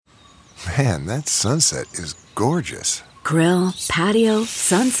Man, that sunset is gorgeous. Grill, patio,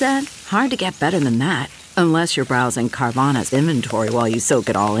 sunset. Hard to get better than that. Unless you're browsing Carvana's inventory while you soak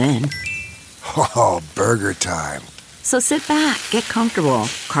it all in. Oh, burger time. So sit back, get comfortable.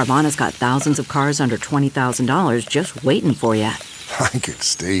 Carvana's got thousands of cars under $20,000 just waiting for you. I could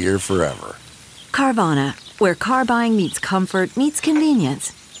stay here forever. Carvana, where car buying meets comfort meets convenience.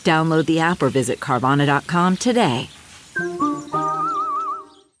 Download the app or visit Carvana.com today.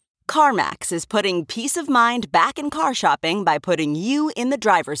 CarMax is putting peace of mind back in car shopping by putting you in the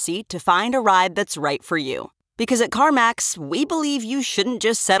driver's seat to find a ride that's right for you. Because at CarMax, we believe you shouldn't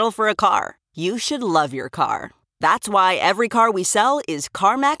just settle for a car. You should love your car. That's why every car we sell is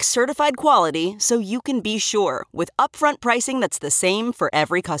CarMax certified quality, so you can be sure with upfront pricing that's the same for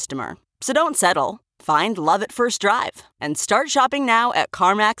every customer. So don't settle. Find love at first drive and start shopping now at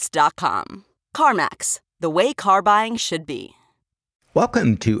CarMax.com. CarMax, the way car buying should be.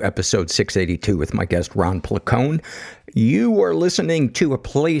 Welcome to episode 682 with my guest, Ron Placone. You are listening to a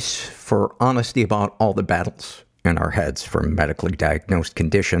place for honesty about all the battles in our heads, from medically diagnosed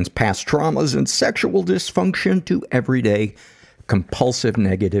conditions, past traumas, and sexual dysfunction to everyday compulsive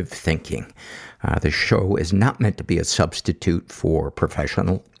negative thinking. The show is not meant to be a substitute for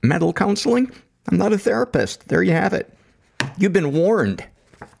professional mental counseling. I'm not a therapist. There you have it. You've been warned.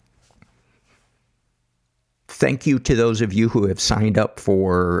 Thank you to those of you who have signed up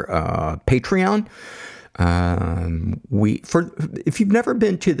for Patreon. If you've never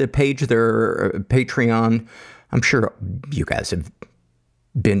been to the page there, Patreon, I'm sure you guys have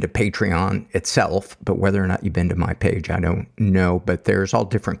been to Patreon itself, but whether or not you've been to my page, I don't know. But there's all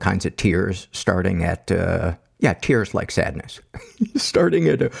different kinds of tiers, starting at tiers like sadness, starting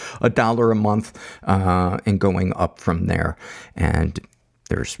at $1 a month and going up from there. And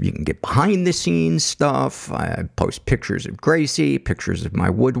you can get behind the scenes stuff. I post pictures of Gracie, pictures of my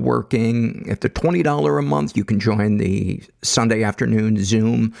woodworking. At the $20 a month, you can join the Sunday afternoon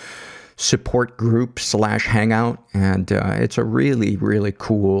Zoom support group / hangout. And it's a really, really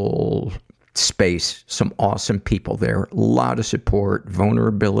cool space. Some awesome people there. A lot of support,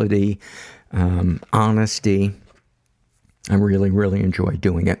 vulnerability, honesty. I really, really enjoy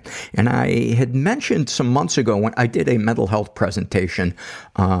doing it. And I had mentioned some months ago when I did a mental health presentation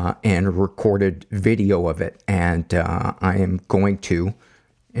and recorded video of it. And I am going to,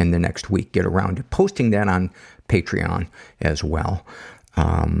 in the next week, get around to posting that on Patreon as well.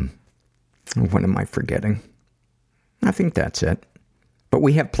 What am I forgetting? I think that's it. But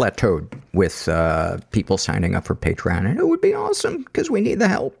we have plateaued with people signing up for Patreon. And it would be awesome because we need the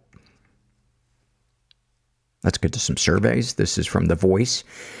help. Let's get to some surveys. This is from the Voice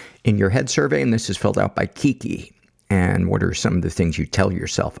in Your Head survey, and this is filled out by Kiki. And what are some of the things you tell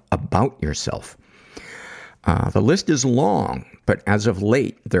yourself about yourself? The list is long, but as of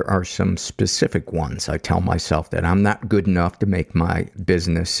late, there are some specific ones. I tell myself that I'm not good enough to make my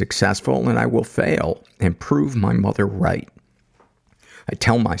business successful, and I will fail and prove my mother right. I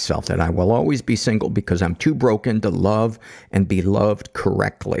tell myself that I will always be single because I'm too broken to love and be loved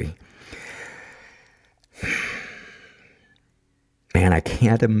correctly. Man, I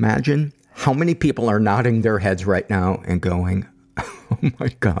can't imagine how many people are nodding their heads right now and going, oh my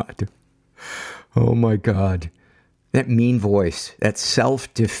God. Oh my God. That mean voice, that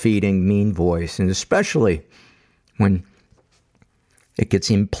self-defeating mean voice, and especially when it gets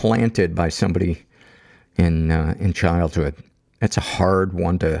implanted by somebody in childhood. That's a hard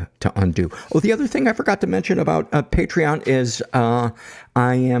one to undo. Oh, the other thing I forgot to mention about Patreon is I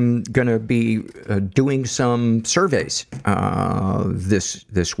am going to be doing some surveys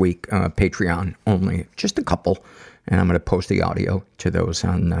this week, Patreon only, just a couple, and I'm going to post the audio to those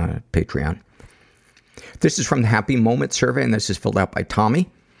on Patreon. This is from the Happy Moment survey, and this is filled out by Tommy.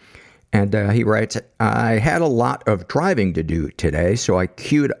 And he writes, I had a lot of driving to do today, so I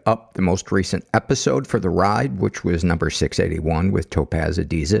queued up the most recent episode for the ride, which was number 681 with Topaz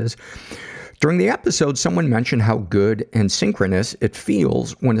Adizes. During the episode, someone mentioned how good and synchronous it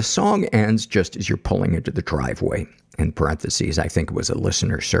feels when a song ends just as you're pulling into the driveway. In parentheses, I think it was a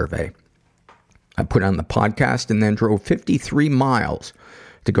listener survey. I put on the podcast and then drove 53 miles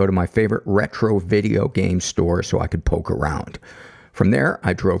to go to my favorite retro video game store so I could poke around. From there,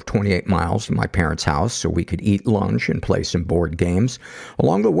 I drove 28 miles to my parents' house so we could eat lunch and play some board games.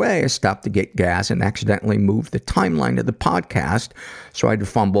 Along the way, I stopped to get gas and accidentally moved the timeline of the podcast, so I had to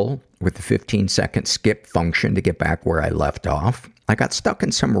fumble with the 15-second skip function to get back where I left off. I got stuck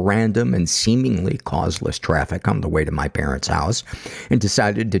in some random and seemingly causeless traffic on the way to my parents' house and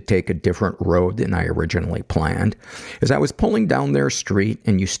decided to take a different road than I originally planned. As I was pulling down their street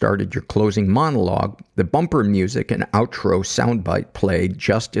and you started your closing monologue, the bumper music and outro soundbite played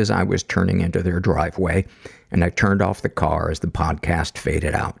just as I was turning into their driveway, and I turned off the car as the podcast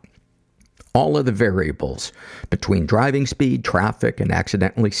faded out. All of the variables between driving speed, traffic, and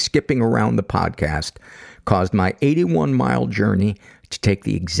accidentally skipping around the podcast caused my 81-mile journey to take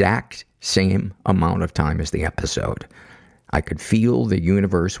the exact same amount of time as the episode. I could feel the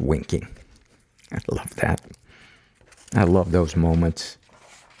universe winking. I love that. I love those moments.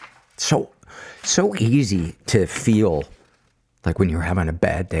 So easy to feel like when you're having a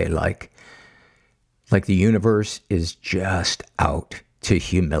bad day, like the universe is just out to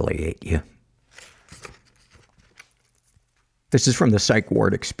humiliate you. This is from the Psych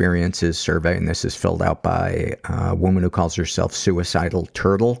Ward Experiences survey, and this is filled out by a woman who calls herself Suicidal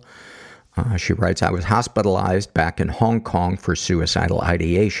Turtle. She writes, I was hospitalized back in Hong Kong for suicidal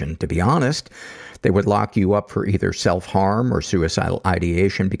ideation. To be honest, they would lock you up for either self-harm or suicidal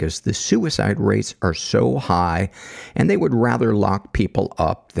ideation because the suicide rates are so high, and they would rather lock people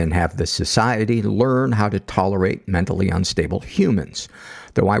up than have the society learn how to tolerate mentally unstable humans.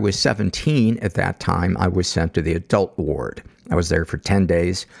 Though I was 17 at that time, I was sent to the adult ward. I was there for 10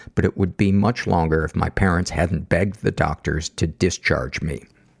 days, but it would be much longer if my parents hadn't begged the doctors to discharge me.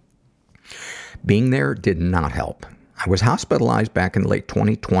 Being there did not help. I was hospitalized back in late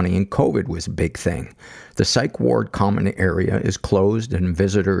 2020 and COVID was a big thing. The psych ward common area is closed and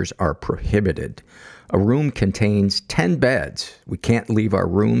visitors are prohibited. A room contains 10 beds. We can't leave our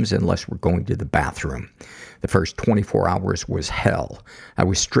rooms unless we're going to the bathroom. The first 24 hours was hell. I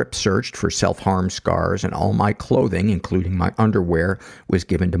was strip searched for self-harm scars and all my clothing, including my underwear, was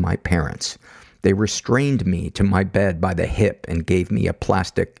given to my parents. They restrained me to my bed by the hip and gave me a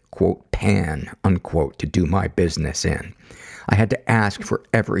plastic, quote, pan, unquote, to do my business in. I had to ask for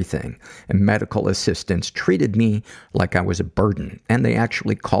everything, and medical assistants treated me like I was a burden, and they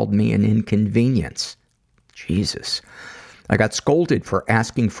actually called me an inconvenience. Jesus. I got scolded for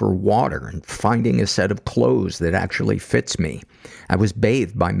asking for water and finding a set of clothes that actually fits me. I was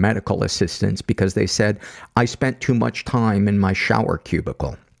bathed by medical assistants because they said I spent too much time in my shower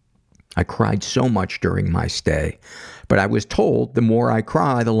cubicle. I cried so much during my stay, but I was told the more I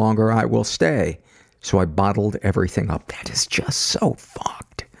cry, the longer I will stay. So I bottled everything up. That is just so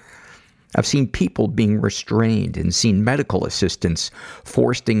fucked. I've seen people being restrained and seen medical assistants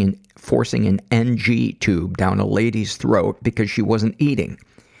forcing an NG tube down a lady's throat because she wasn't eating.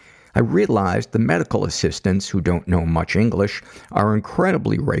 I realized the medical assistants, who don't know much English, are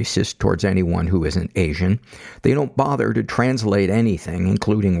incredibly racist towards anyone who isn't Asian. They don't bother to translate anything,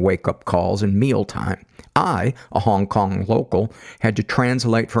 including wake-up calls and mealtime. I, a Hong Kong local, had to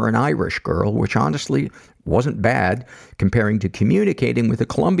translate for an Irish girl, which honestly wasn't bad, comparing to communicating with a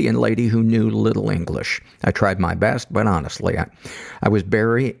Colombian lady who knew little English. I tried my best, but honestly, I was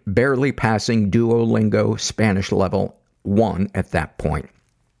barely passing Duolingo Spanish level 1 at that point.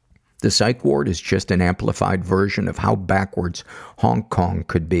 The psych ward is just an amplified version of how backwards Hong Kong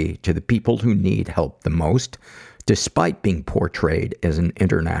could be to the people who need help the most, despite being portrayed as an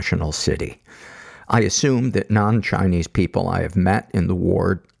international city. I assume that non-Chinese people I have met in the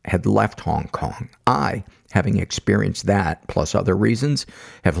ward had left Hong Kong. I, having experienced that, plus other reasons,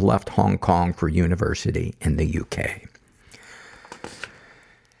 have left Hong Kong for university in the UK.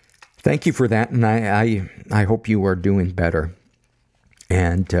 Thank you for that, and I hope you are doing better.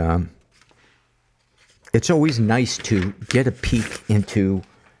 And it's always nice to get a peek into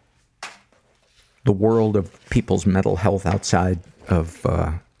the world of people's mental health outside of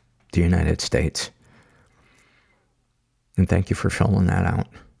the United States. And thank you for filling that out.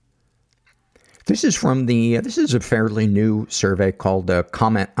 This is from this is a fairly new survey called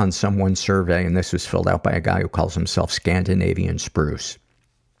Comment on Someone's Survey, and this was filled out by a guy who calls himself Scandinavian Spruce.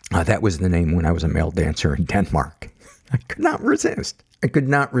 That was the name when I was a male dancer in Denmark. I could not resist.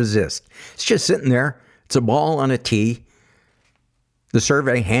 It's just sitting there. It's a ball on a tee. The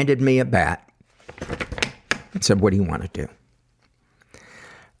survey handed me a bat and said, what do you want to do?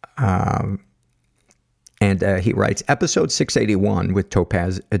 And he writes, episode 681 with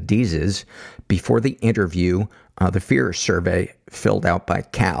Topaz Adizes, before the interview, the fear survey filled out by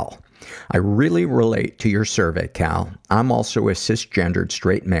Cal. I really relate to your survey, Cal. I'm also a cisgendered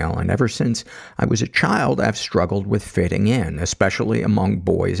straight male, and ever since I was a child, I've struggled with fitting in, especially among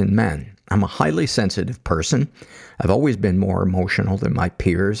boys and men. I'm a highly sensitive person. I've always been more emotional than my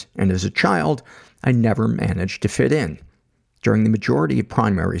peers, and as a child, I never managed to fit in. During the majority of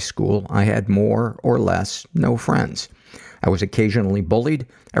primary school, I had more or less no friends. I was occasionally bullied.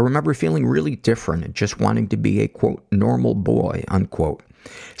 I remember feeling really different and just wanting to be a, quote, normal boy, unquote.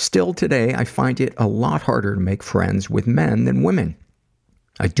 Still today, I find it a lot harder to make friends with men than women.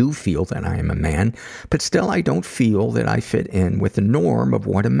 I do feel that I am a man, but still I don't feel that I fit in with the norm of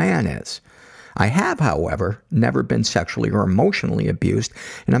what a man is. I have, however, never been sexually or emotionally abused,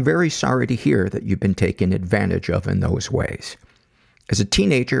 and I'm very sorry to hear that you've been taken advantage of in those ways. As a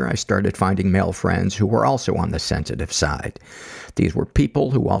teenager, I started finding male friends who were also on the sensitive side. These were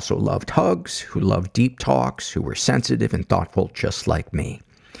people who also loved hugs, who loved deep talks, who were sensitive and thoughtful just like me.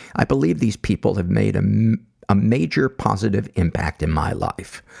 I believe these people have made a major positive impact in my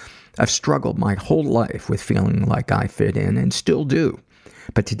life. I've struggled my whole life with feeling like I fit in and still do.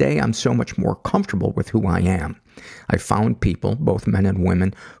 But today I'm so much more comfortable with who I am. I found people, both men and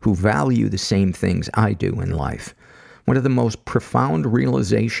women, who value the same things I do in life. One of the most profound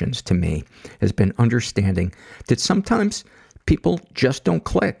realizations to me has been understanding that sometimes people just don't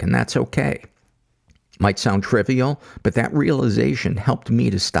click, and that's okay. Might sound trivial, but that realization helped me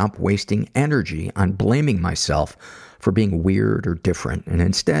to stop wasting energy on blaming myself for being weird or different, and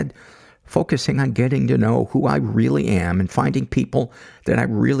instead focusing on getting to know who I really am and finding people that I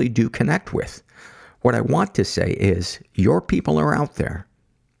really do connect with. What I want to say is, your people are out there.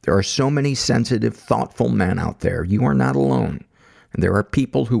 There are so many sensitive, thoughtful men out there. You are not alone. And there are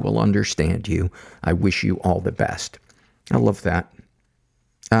people who will understand you. I wish you all the best. I love that.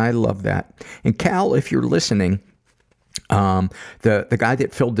 I love that. And Cal, if you're listening, the guy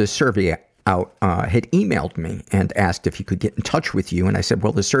that filled this survey out had emailed me and asked if he could get in touch with you. And I said,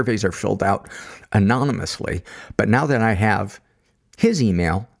 well, the surveys are filled out anonymously. But now that I have his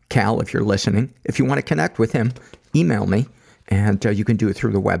email, Cal, if you're listening, if you want to connect with him, email me. And you can do it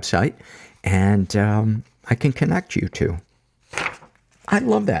through the website. And I can connect you to. I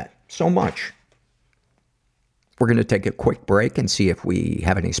love that so much. We're going to take a quick break and see if we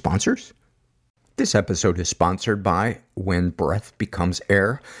have any sponsors. This episode is sponsored by When Breath Becomes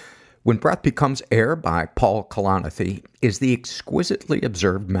Air. When Breath Becomes Air by Paul Kalanithi is the exquisitely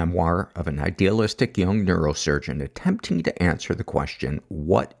observed memoir of an idealistic young neurosurgeon attempting to answer the question,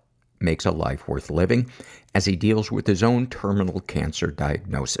 what makes a life worth living, as he deals with his own terminal cancer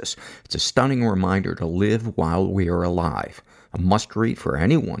diagnosis. It's a stunning reminder to live while we are alive. A must-read for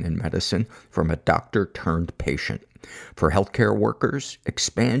anyone in medicine, from a doctor-turned-patient. For healthcare workers,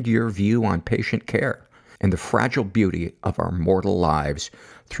 expand your view on patient care and the fragile beauty of our mortal lives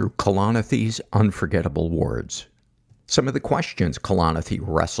through Kalanithi's unforgettable words. Some of the questions Kalanithi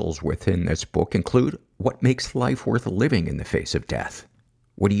wrestles with in this book include, what makes life worth living in the face of death?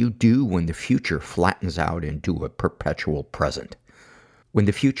 What do you do when the future flattens out into a perpetual present? When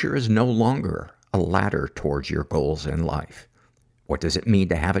the future is no longer a ladder towards your goals in life? What does it mean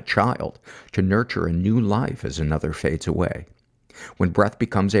to have a child, to nurture a new life as another fades away? When Breath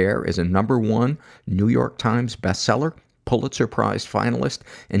Becomes Air is a #1 New York Times bestseller, Pulitzer Prize finalist,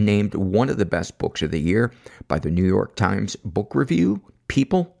 and named one of the best books of the year by the New York Times Book Review,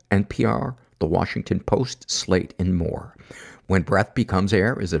 People, NPR, The Washington Post, Slate, and more. When Breath Becomes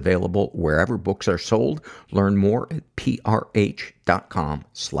Air is available wherever books are sold. Learn more at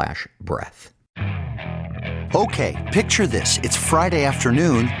prh.com/breath. Okay, picture this. It's Friday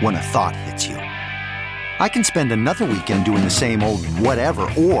afternoon when a thought hits you. I can spend another weekend doing the same old whatever,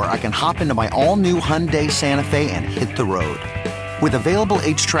 or I can hop into my all-new Hyundai Santa Fe and hit the road. With available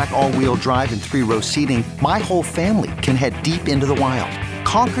H-Track all-wheel drive and 3-row seating, my whole family can head deep into the wild.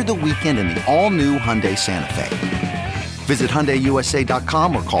 Conquer the weekend in the all-new Hyundai Santa Fe. Visit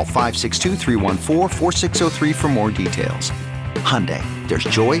HyundaiUSA.com or call 562-314-4603 for more details. Hyundai, there's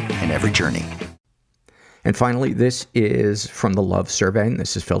joy in every journey. And finally, this is from the Love Survey, and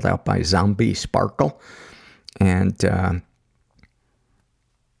this is filled out by Zombie Sparkle. And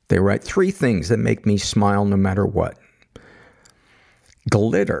they write, 3 things that make me smile no matter what.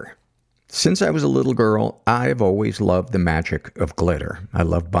 Glitter. Since I was a little girl, I've always loved the magic of glitter. I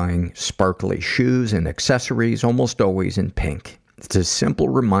love buying sparkly shoes and accessories, almost always in pink. It's a simple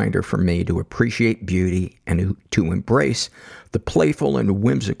reminder for me to appreciate beauty and to embrace the playful and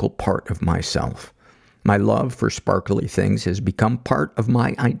whimsical part of myself. My love for sparkly things has become part of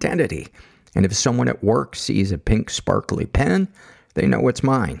my identity. And if someone at work sees a pink sparkly pen, they know it's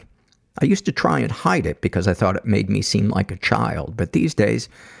mine. I used to try and hide it because I thought it made me seem like a child, but these days,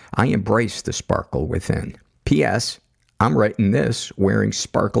 I embrace the sparkle within. P.S. I'm writing this wearing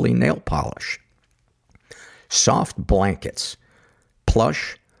sparkly nail polish. Soft blankets.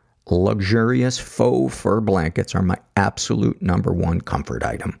 Plush, luxurious faux fur blankets are my absolute #1 comfort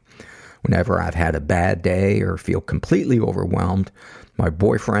item. Whenever I've had a bad day or feel completely overwhelmed, my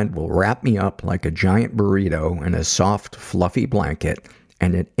boyfriend will wrap me up like a giant burrito in a soft, fluffy blanket,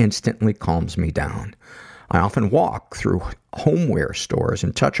 and it instantly calms me down. I often walk through homeware stores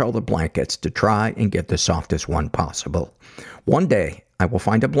and touch all the blankets to try and get the softest one possible. One day, I will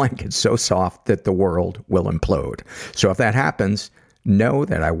find a blanket so soft that the world will implode. So if that happens, know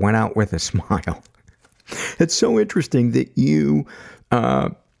that I went out with a smile. It's so interesting that you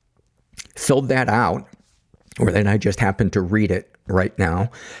filled that out, or that I just happened to read it right now,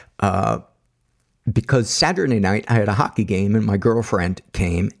 because Saturday night I had a hockey game and my girlfriend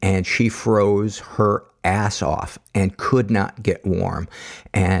came and she froze her ass off and could not get warm.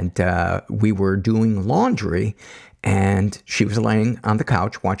 And we were doing laundry and she was laying on the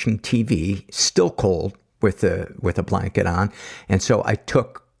couch watching TV, still cold with a blanket on. And so I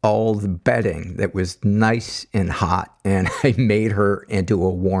took all the bedding that was nice and hot and I made her into a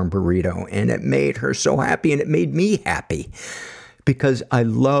warm burrito, and it made her so happy and it made me happy because I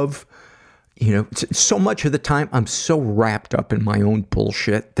love, so much of the time I'm so wrapped up in my own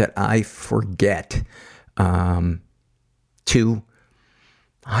bullshit that I forget to, do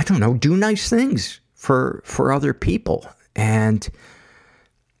nice things for other people. And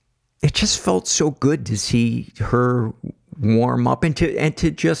it just felt so good to see her warm up and to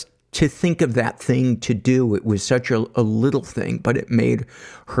think of that thing to do. It was such a little thing, but it made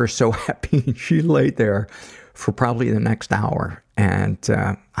her so happy. She laid there for probably the next hour. And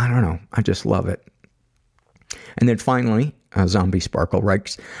I don't know, I just love it. And then finally, Zombie Sparkle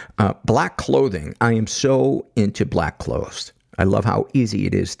writes, black clothing. I am so into black clothes. I love how easy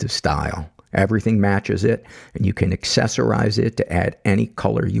it is to style. Everything matches it, and you can accessorize it to add any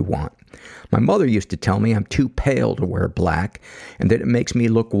color you want. My mother used to tell me I'm too pale to wear black and that it makes me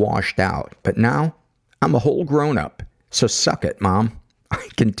look washed out. But now, I'm a whole grown-up, so suck it, Mom. I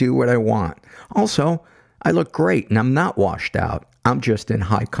can do what I want. Also, I look great and I'm not washed out. I'm just in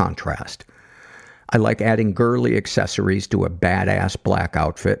high contrast. I like adding girly accessories to a badass black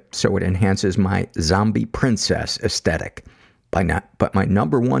outfit so it enhances my zombie princess aesthetic. But my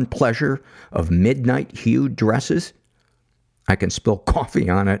number one pleasure of midnight hued dresses, I can spill coffee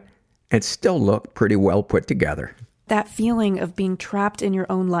on it and still look pretty well put together. That feeling of being trapped in your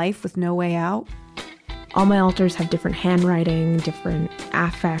own life with no way out. All my altars have different handwriting, different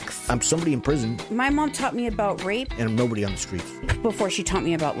affects. I'm somebody in prison. My mom taught me about rape. And I'm nobody on the streets. Before she taught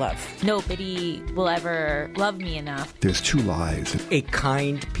me about love. Nobody will ever love me enough. There's two lives. A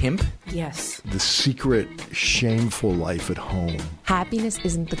kind pimp? Yes. The secret, shameful life at home Happiness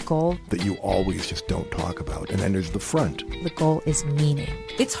isn't the goal. that you always just don't talk about. And then there's the front. The goal is meaning.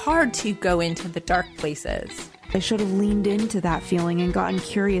 It's hard to go into the dark places. I should have leaned into that feeling and gotten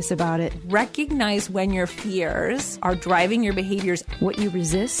curious about it. Recognize when your fears are driving your behaviors. What you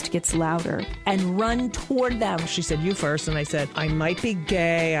resist gets louder. And run toward them. She said, you first. And I said, I might be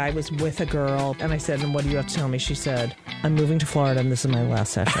gay. I was with a girl. And I said, and what do you have to tell me? She said, I'm moving to Florida and this is my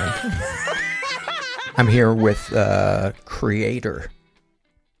last session. I'm here with creator,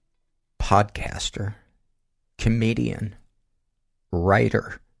 podcaster, comedian,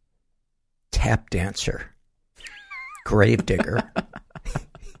 writer, tap dancer, gravedigger,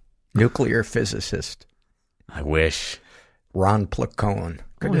 nuclear physicist. I wish. Ron Placone.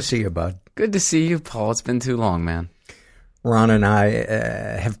 Good to see you, bud. Good to see you, Paul. It's been too long, man. Ron and I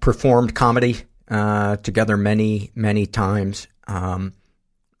have performed comedy together many, many times.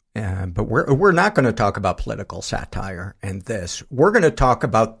 But we're not going to talk about political satire and this. We're going to talk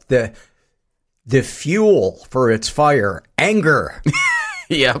about the fuel for its fire, anger.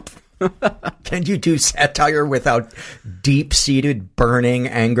 Yep. Can you do satire without deep-seated, burning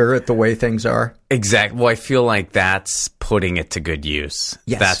anger at the way things are? Exactly. Well, I feel like that's putting it to good use.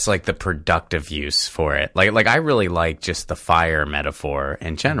 Yes. That's like the productive use for it. Like I really like just the fire metaphor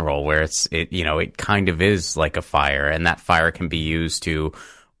in general, where it kind of is like a fire, and that fire can be used to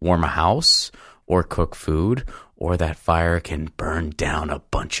warm a house or cook food, or that fire can burn down a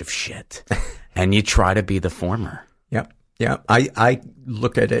bunch of shit. And you try to be the former. Yep. Yeah, I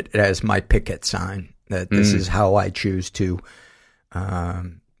look at it as my picket sign, that this is how I choose to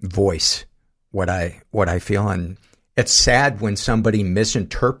voice what I feel. And it's sad when somebody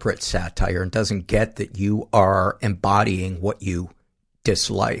misinterprets satire and doesn't get that you are embodying what you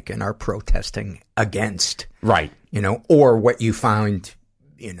dislike and are protesting against. Right. Or what you find,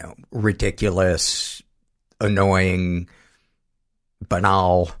 ridiculous, annoying,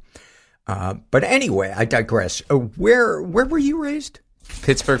 banal. But anyway, I digress. Where were you raised?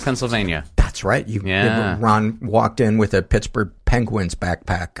 Pittsburgh, Pennsylvania. That's right. Ron walked in with a Pittsburgh Penguins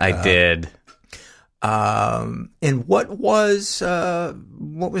backpack. I did. And what was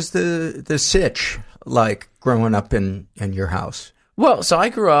the sitch like growing up in your house? Well, so I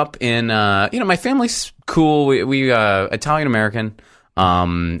grew up in, my family's cool. We Italian American.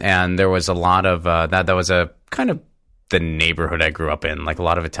 And there was a lot of, that was a kind of the neighborhood I grew up in, like a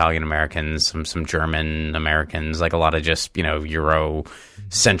lot of Italian Americans, some German Americans, like a lot of just,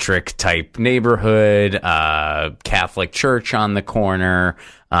 Euro-centric type neighborhood, Catholic church on the corner,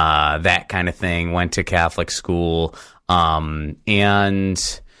 that kind of thing, went to Catholic school. And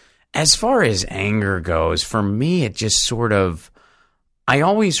as far as anger goes, for me, it just sort of, I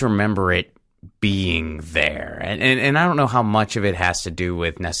always remember it being there. And I don't know how much of it has to do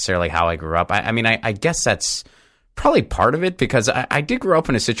with necessarily how I grew up. I guess that's probably part of it, because I did grow up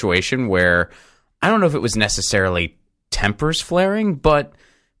in a situation where I don't know if it was necessarily tempers flaring, but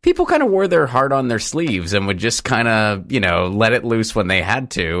people kind of wore their heart on their sleeves and would just kind of, let it loose when they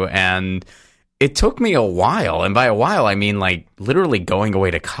had to. And it took me a while. And by a while, I mean like literally going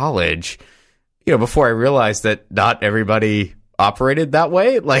away to college, before I realized that not everybody operated that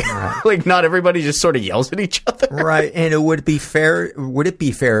way. Like not everybody just sort of yells at each other. Right. And would it be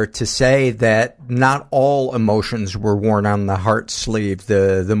fair to say that not all emotions were worn on the heart sleeve?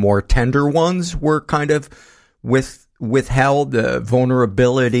 The more tender ones were kind of withheld, the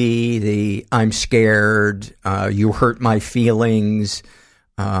vulnerability, the I'm scared, you hurt my feelings.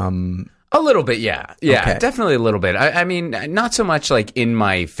 A little bit, yeah. Yeah, okay. Definitely a little bit. I mean, not so much like in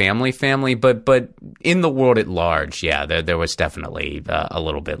my family, but in the world at large, yeah, there was definitely a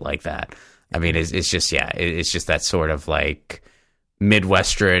little bit like that. I mean, it's just that sort of like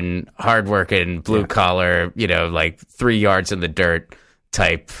Midwestern, hardworking, blue collar, like 3 yards in the dirt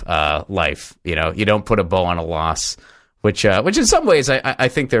type life. You don't put a bow on a loss. Which in some ways, I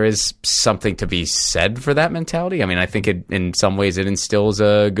think there is something to be said for that mentality. I mean, I think in some ways it instills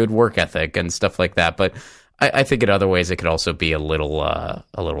a good work ethic and stuff like that. But I think in other ways it could also be a little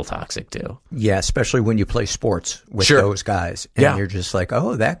toxic too. Yeah, especially when you play sports with those guys, and you're just like,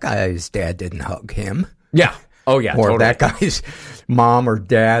 oh, that guy's dad didn't hug him. Yeah. Oh yeah. Or totally. that guy's mom or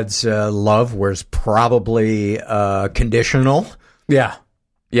dad's love was probably conditional. Yeah.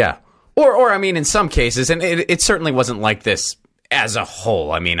 Yeah. Or I mean, in some cases, and it certainly wasn't like this as a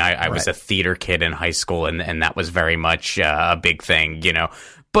whole. I mean, I was a theater kid in high school, and that was very much a big thing,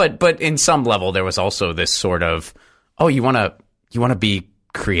 But in some level, there was also this sort of, oh, you want to be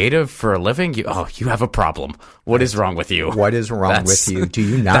creative for a living? You have a problem. What is wrong with you? What is wrong with you? Do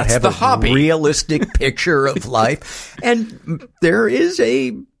you not have a hobby. Realistic picture of life? And there is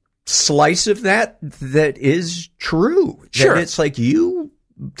a slice of that is true. Sure. That it's like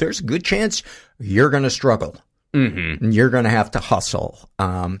there's a good chance you're going to struggle. Mm-hmm. And you're going to have to hustle.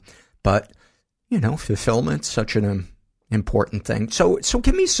 But, fulfillment's such an important thing. So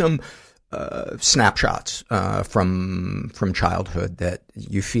give me some snapshots from childhood that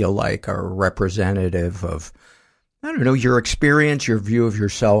you feel like are representative of, I don't know, your experience, your view of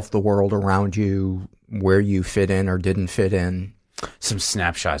yourself, the world around you, where you fit in or didn't fit in. Some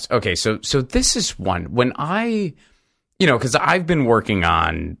snapshots. Okay, so this is one. When because I've been working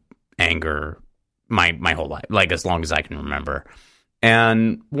on anger my whole life, like as long as I can remember.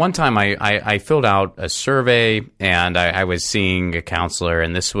 And one time I filled out a survey, and I was seeing a counselor,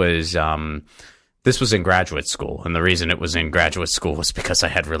 and this was in graduate school. And the reason it was in graduate school was because I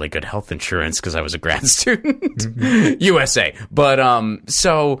had really good health insurance because I was a grad student, USA. But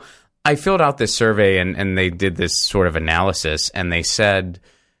so I filled out this survey, and they did this sort of analysis, and they said,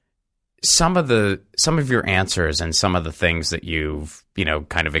 some of your answers and some of the things that you've,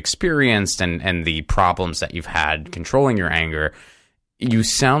 kind of experienced and the problems that you've had controlling your anger, you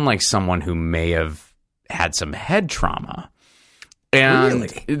sound like someone who may have had some head trauma.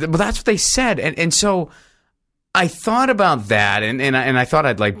 And really? Well, that's what they said. And so I thought about that, and I thought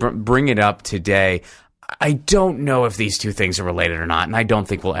I'd like bring it up today. I don't know if these two things are related or not, and I don't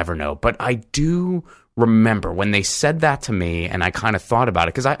think we'll ever know, but I do remember when they said that to me, and I kind of thought about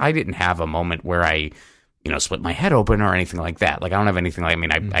it, because I didn't have a moment where I, split my head open or anything like that. Like, I don't have anything like,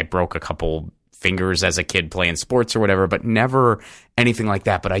 I broke a couple fingers as a kid playing sports or whatever, but never anything like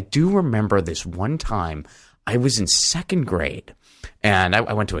that. But I do remember this one time I was in second grade, and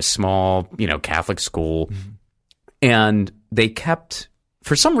I went to a small, Catholic school, and they kept,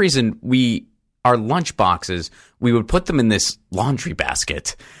 for some reason, our lunch boxes, we would put them in this laundry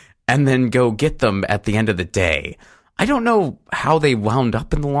basket and then go get them at the end of the day. I don't know how they wound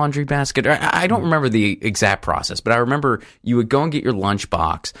up in the laundry basket. I don't remember the exact process, but I remember you would go and get your lunch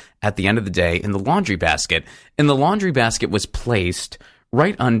box at the end of the day in the laundry basket, and the laundry basket was placed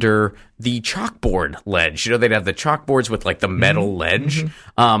right under the chalkboard ledge. They'd have the chalkboards with like the metal ledge.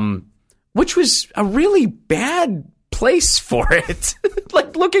 which was a really bad place for it.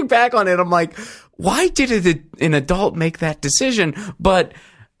 Like, looking back on it, I'm like, why did an adult make that decision? But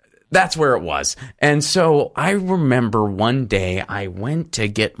that's where it was. And so I remember one day I went to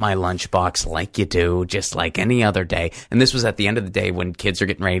get my lunchbox like you do, just like any other day. And this was at the end of the day when kids are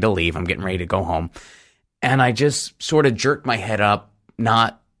getting ready to leave. I'm getting ready to go home. And I just sort of jerked my head up,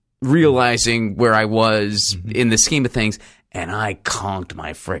 not realizing where I was in the scheme of things. And I conked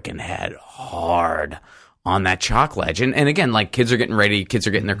my freaking head hard on that chalk ledge. And again, like, kids are getting ready, kids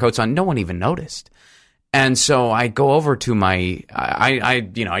are getting their coats on. No one even noticed. And so I go over to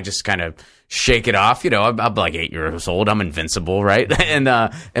I just kind of shake it off. I'm like 8 years old. I'm invincible, right? And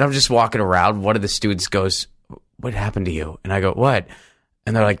I'm just walking around. One of the students goes, "What happened to you?" And I go, "What?"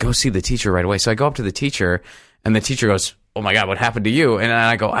 And they're like, "Go see the teacher right away." So I go up to the teacher, and the teacher goes, "Oh my God, what happened to you?" And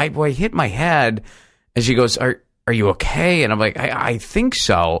I go, I hit my head. And she goes, Are you okay? And I'm like, I think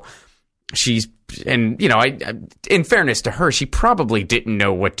so. And in fairness to her, she probably didn't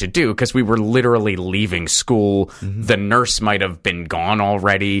know what to do because we were literally leaving school. The nurse might have been gone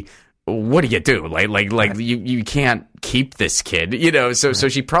already. What do you do? Like you can't keep this kid, So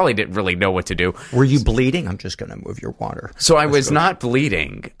she probably didn't really know what to do. Were you bleeding? I'm just going to move your water. So I was not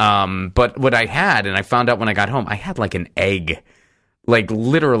bleeding. But what I had, and I found out when I got home, I had like an egg, like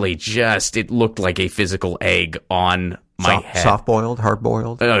literally it looked like a physical egg on my head. Soft-boiled,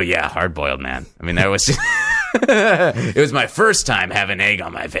 hard-boiled? Oh, yeah, hard-boiled, man. I mean, that was... it was my first time having egg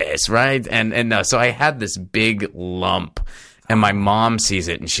on my face, right? And so I had this big lump, and my mom sees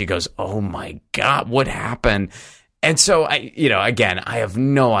it, and she goes, "Oh, my God, what happened?" And so, again, I have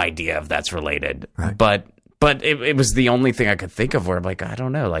no idea if that's related. Right. But it was the only thing I could think of where I'm like, I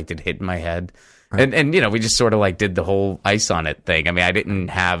don't know, like, did it hit in my head? Right. And we just sort of, like, did the whole ice on it thing. I mean, I didn't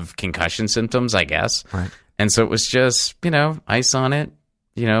have concussion symptoms, I guess. Right. And so it was just, ice on it,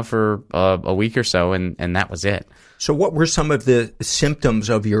 for a week or so, and that was it. So what were some of the symptoms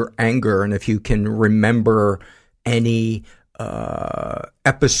of your anger? And if you can remember any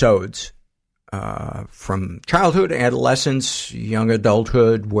episodes from childhood, adolescence, young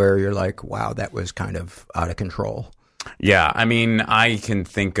adulthood, where you're like, wow, that was kind of out of control. Yeah, I mean, I can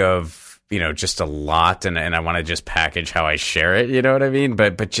think of, just a lot, and I want to just package how I share it, you know what I mean?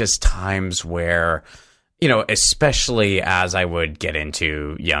 But just times where... especially as I would get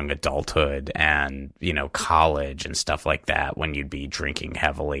into young adulthood and, college and stuff like that, when you'd be drinking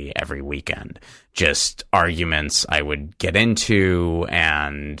heavily every weekend, just arguments I would get into.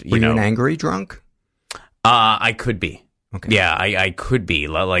 And, Were you an angry drunk? I could be. Okay. Yeah, I could be.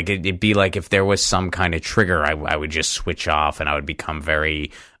 Like, it'd be like if there was some kind of trigger, I would just switch off and I would become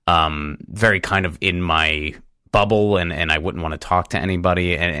very, very kind of in my bubble, and I wouldn't want to talk to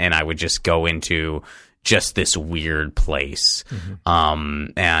anybody. And I would just go into just this weird place.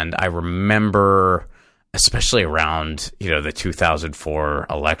 And I remember, especially around, the 2004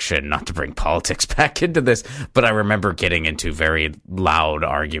 election, not to bring politics back into this, but I remember getting into very loud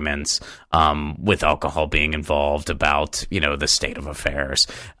arguments, with alcohol being involved about, the state of affairs,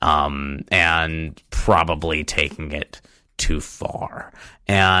 and probably taking it too far.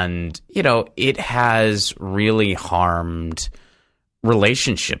 And, it has really harmed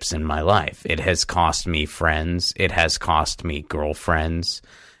relationships in my life. It has cost me friends. It has cost me girlfriends.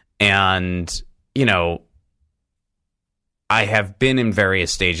 And, I have been in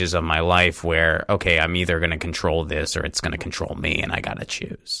various stages of my life where, okay, I'm either going to control this or it's going to control me, and I got to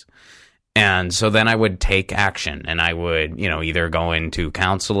choose. And so then I would take action, and I would, either go into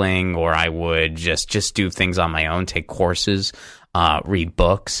counseling, or I would just do things on my own, take courses, read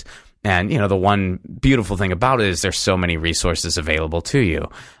books. And, the one beautiful thing about it is there's so many resources available to you,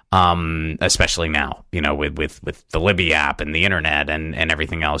 especially now, with the Libby app and the internet and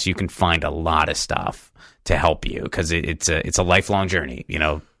everything else. You can find a lot of stuff to help you because it's a lifelong journey,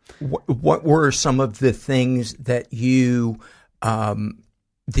 What were some of the things that you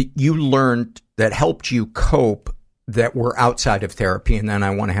learned that helped you cope that were outside of therapy? And then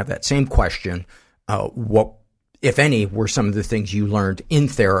I want to have that same question. What, if any, were some of the things you learned in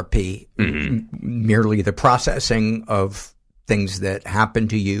therapy, merely the processing of things that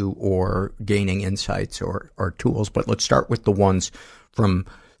happened to you or gaining insights or tools? But let's start with the ones from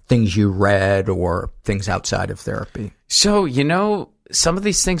things you read or things outside of therapy. So, some of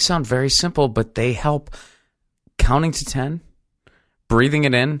these things sound very simple, but they help. Counting to 10, breathing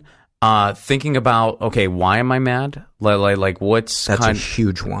it in, thinking about, okay, why am I mad? Like what's That's a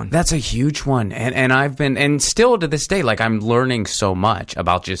huge one. That's a huge one. And I've been, and still to this day, like I'm learning so much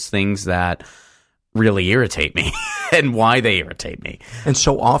about just things that really irritate me and why they irritate me. And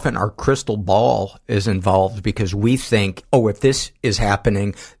so often our crystal ball is involved because we think, oh, if this is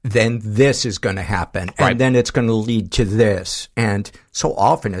happening, then this is going to happen. And then it's going to lead to this. And so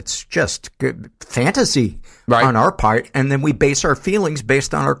often it's just good fantasy on our part. And then we base our feelings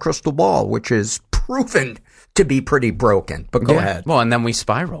based on our crystal ball, which is proven to be pretty broken. But go ahead. Well, and then we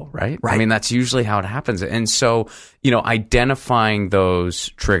spiral, right? I mean, that's usually how it happens. And so, identifying those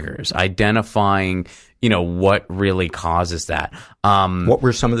triggers, identifying, what really causes that. What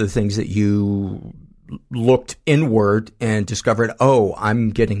were some of the things that you looked inward and discovered, oh,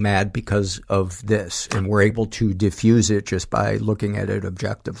 I'm getting mad because of this, and we're able to diffuse it just by looking at it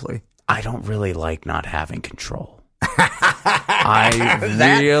objectively? I don't really like not having control.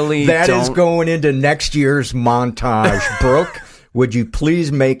 That is going into next year's montage. Brooke, would you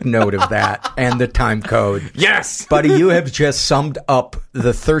please make note of that and the time code? Yes! Buddy, you have just summed up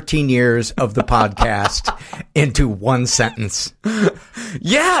the 13 years of the podcast into one sentence.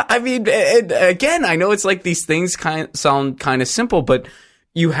 Yeah, I mean, again, I know it's like these things sound kind of simple, but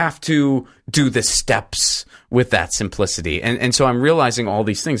you have to do the steps with that simplicity. And so I'm realizing all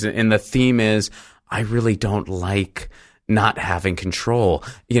these things. And the theme is, I really don't like not having control.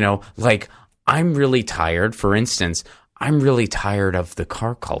 Like, I'm really tired. For instance, I'm really tired of the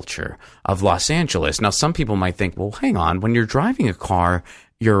car culture of Los Angeles. Now, some people might think, well, hang on. When you're driving a car,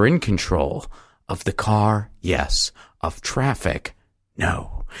 you're in control of the car. Yes. Of traffic.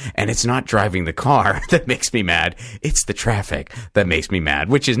 No. And it's not driving the car that makes me mad. It's the traffic that makes me mad,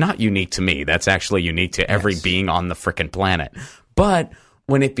 which is not unique to me. That's actually unique to every being on the frickin' planet. But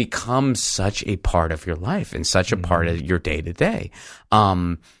when it becomes such a part of your life and such a part of your day to day,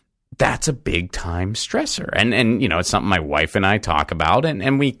 that's a big time stressor. And it's something my wife and I talk about.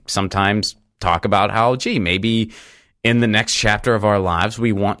 And we sometimes talk about how, maybe in the next chapter of our lives,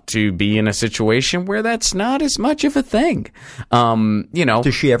 we want to be in a situation where that's not as much of a thing.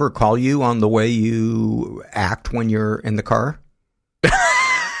 Does she ever call you on the way you act when you're in the car?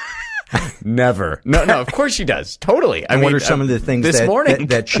 Never. No, of course she does. Totally. I mean, what are some of the things this morning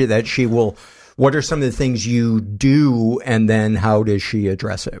that she will? What are some of the things you do, and then how does she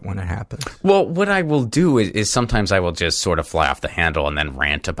address it when it happens? Well, what I will do is sometimes I will just sort of fly off the handle and then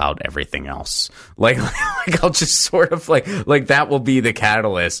rant about everything else. Like I'll just sort of like that will be the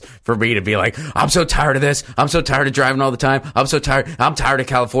catalyst for me to be like, I'm so tired of this. I'm so tired of driving all the time. I'm so tired. I'm tired of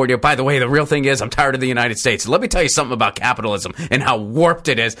California. By the way, the real thing is I'm tired of the United States. Let me tell you something about capitalism and how warped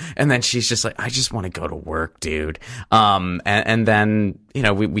it is. And then she's just like, I just want to go to work, dude. And then,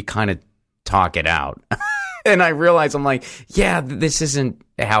 we kind of talk it out. And I realize I'm like, yeah, this isn't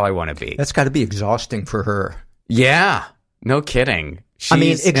how I want to be. That's got to be exhausting for her. Yeah, no kidding.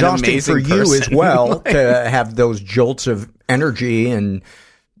 She's exhausting for person. You as well to have those jolts of energy and,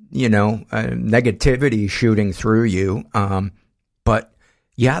 negativity shooting through you. But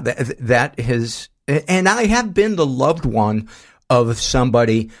yeah, that has, and I have been the loved one of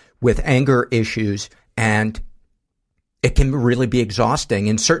somebody with anger issues, and it can really be exhausting,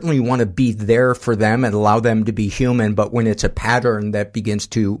 and certainly you want to be there for them and allow them to be human. But when it's a pattern that begins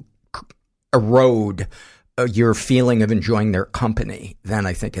to erode your feeling of enjoying their company, then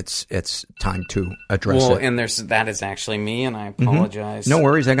I think it's time to address it. Well, and that is actually me, and I apologize. No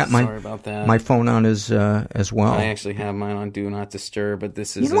worries. I got Sorry about that. My phone on as well. I actually have mine on Do Not Disturb, but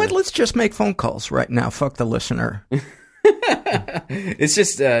this is... You know what? Let's just make phone calls right now. Fuck the listener. It's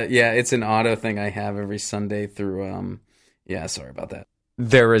just, it's an auto thing I have every Sunday through... sorry about that.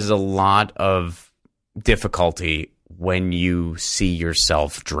 There is a lot of difficulty when you see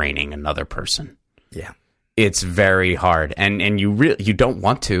yourself draining another person. Yeah. It's very hard, and you don't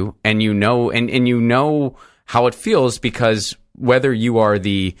want to, and you know how it feels, because whether you are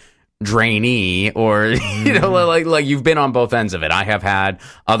the drainee or like you've been on both ends of it. I have had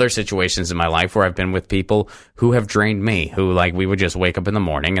other situations in my life where I've been with people who have drained me, who we would just wake up in the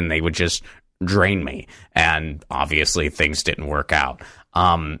morning and they would just drain me, and obviously things didn't work out.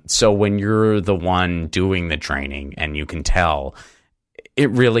 So when you're the one doing the draining and you can tell, it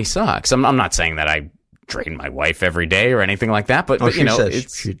really sucks. I'm not saying that I drain my wife every day or anything like that, but she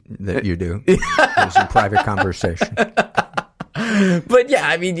says that you do. There's a private conversation. But yeah,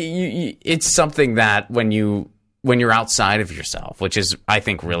 I mean, it's something that when you're outside of yourself, which is, I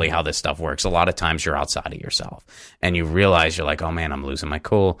think, really how this stuff works. A lot of times you're outside of yourself and you realize you're like, oh man, I'm losing my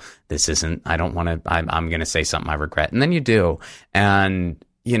cool. This isn't, I don't want to, I'm going to say something I regret. And then you do. And,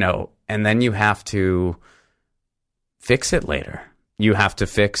 and then you have to fix it later. You have to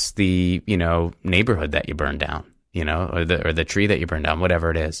fix the, neighborhood that you burned down, or the tree that you burned down,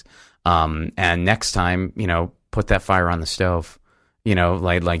 whatever it is. And next time, put that fire on the stove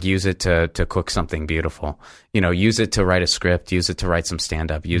like use it to cook something beautiful. Use it to write a script. Use it to write some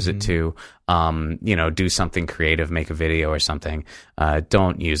stand up. Use it to, do something creative, make a video or something.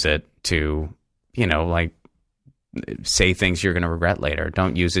 Don't use it to, like say things you're going to regret later.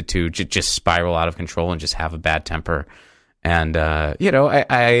 Don't use it to just spiral out of control and just have a bad temper. And,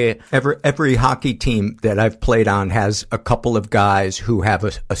 every hockey team that I've played on has a couple of guys who have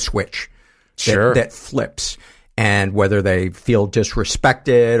a switch that flips. And whether they feel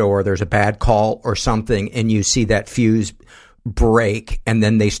disrespected or there's a bad call or something, and you see that fuse break, and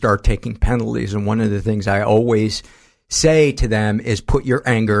then they start taking penalties. And one of the things I always say to them is put your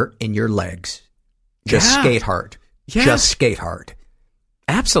anger in your legs. Just skate hard. Yes. Just skate hard.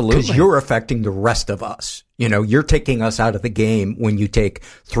 Absolutely. Because you're affecting the rest of us. You're taking us out of the game when you take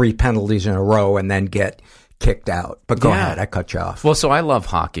 3 penalties in a row and then get kicked out. But go ahead, I cut you off. Well, so I love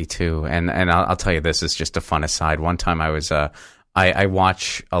hockey too, and I'll tell you, this is just a fun aside. One time I was I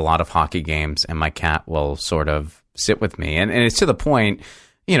watch a lot of hockey games, and my cat will sort of sit with me, and it's to the point,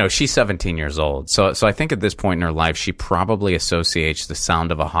 she's 17 years old, so I think at this point in her life she probably associates the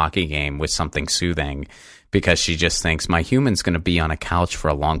sound of a hockey game with something soothing, because she just thinks my human's going to be on a couch for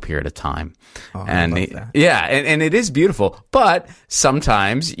a long period of time. Oh, and I love that. Yeah, and it is beautiful. But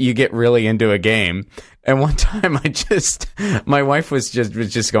sometimes you get really into a game. And one time my wife was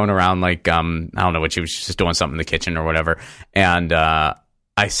just going around like, I don't know what, she was just doing something in the kitchen or whatever. And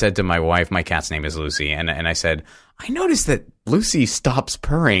I said to my wife, my cat's name is Lucy, and I said, I noticed that Lucy stops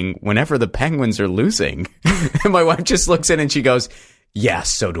purring whenever the Penguins are losing. And my wife just looks in and she goes, yeah,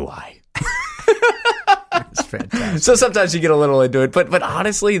 so do I. That's fantastic. So sometimes you get a little into it, but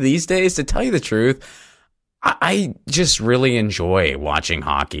honestly, these days, to tell you the truth, I just really enjoy watching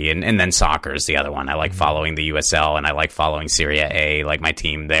hockey, and then soccer is the other one. I like following the USL, and I like following Serie A. Like my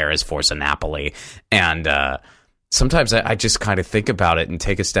team there is Forza Napoli, and sometimes I just kind of think about it and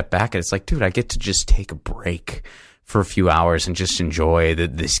take a step back, and it's like, dude, I get to just take a break for a few hours and just enjoy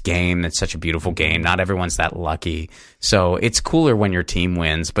this game. That's such a beautiful game. Not everyone's that lucky. So it's cooler when your team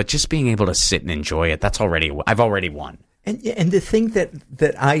wins, but just being able to sit and enjoy it, I've already won. And the thing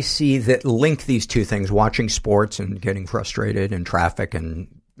that I see that link these two things, watching sports and getting frustrated in traffic and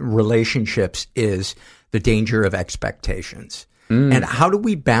relationships, is the danger of expectations. And how do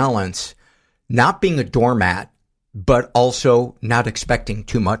we balance not being a doormat, but also not expecting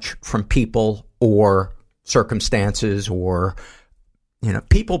too much from people or circumstances or,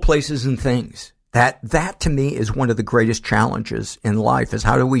 people, places, and things. That to me is one of the greatest challenges in life, is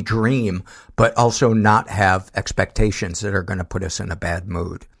how do we dream, but also not have expectations that are going to put us in a bad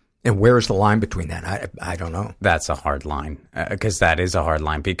mood? And where's the line between that? I don't know. That's a hard line, because that is a hard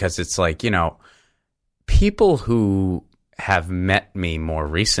line, because it's like, people who have met me more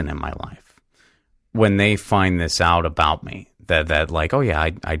recent in my life, when they find this out about me, that like, oh yeah,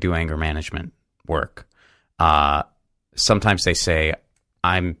 I do anger management work. Sometimes they say,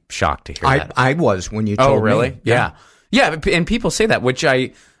 I'm shocked to hear that. I was when you told me. Oh, really? Yeah. And people say that, which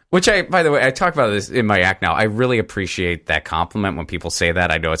I, by the way, I talk about this in my act now. I really appreciate that compliment when people say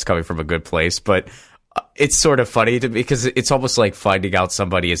that. I know it's coming from a good place, but it's sort of funny to me, because it's almost like finding out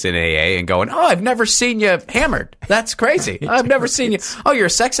somebody is in AA and going, oh, I've never seen you hammered. That's crazy. I've never seen you. Oh, you're a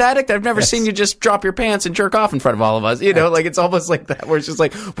sex addict? I've never seen you just drop your pants and jerk off in front of all of us. Like it's almost like that, where it's just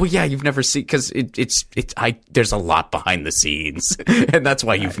like, well, yeah, you've never seen, because there's a lot behind the scenes, and that's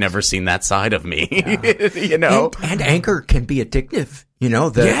why you've never seen that side of me. Yeah. And anger can be addictive.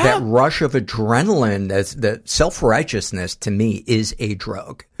 That rush of adrenaline, the self-righteousness, to me, is a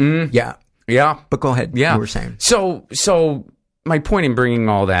drug. Yeah. Yeah. But go ahead. Yeah. You were saying. So my point in bringing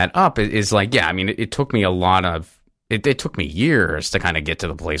all that up is like, yeah, I mean, it took me it took me years to kind of get to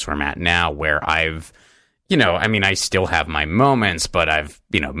the place where I'm at now, where I've, I still have my moments, but I've,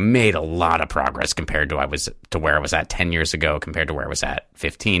 made a lot of progress compared to where I was at 10 years ago, compared to where I was at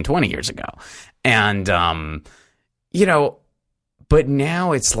 15, 20 years ago. And, but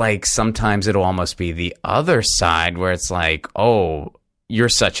now it's like, sometimes it'll almost be the other side, where it's like, oh, you're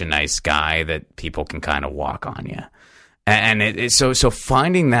such a nice guy that people can kind of walk on you. And so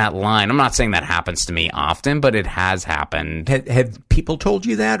finding that line, I'm not saying that happens to me often, but it has happened. Have people told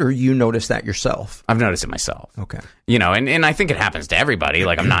you that, or you noticed that yourself? I've noticed it myself. Okay. And I think it happens to everybody.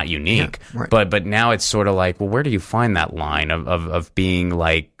 Like, I'm not unique. Yeah, right. But now it's sort of like, well, where do you find that line of being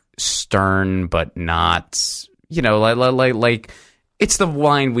like stern, but not, like it's the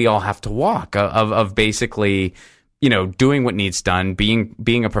line we all have to walk of basically, doing what needs done,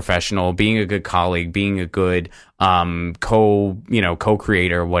 being a professional, being a good colleague, being a good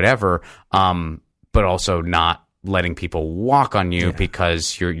co-creator, whatever, but also not letting people walk on you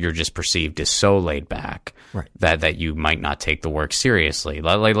because you're just perceived as so laid back that you might not take the work seriously.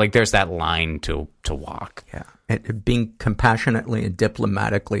 Like there's that line to walk. Yeah. And being compassionately and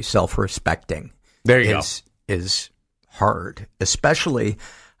diplomatically self-respecting is hard, especially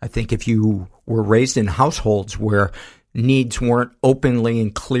I think if you were raised in households where needs weren't openly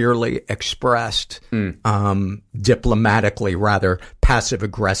and clearly expressed, diplomatically, rather passive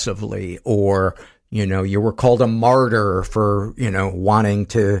aggressively, or, you were called a martyr for, wanting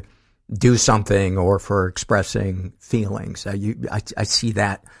to do something or for expressing feelings. I see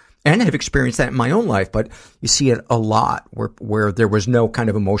that, and I've experienced that in my own life, but you see it a lot where there was no kind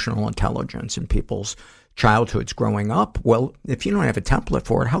of emotional intelligence in people's childhoods growing up. Well, if you don't have a template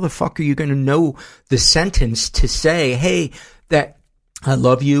for it, how the fuck are you going to know the sentence to say, hey, that I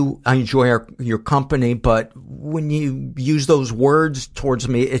love you, I enjoy your company, but when you use those words towards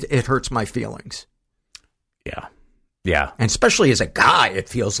me, it hurts my feelings. Yeah. Yeah. And especially as a guy, it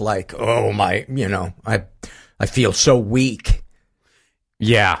feels like, oh my, I feel so weak.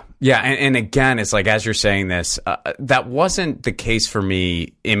 Yeah. Yeah. And again, it's like, as you're saying this, that wasn't the case for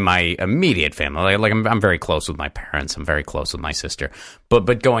me in my immediate family. Like I'm very close with my parents. I'm very close with my sister,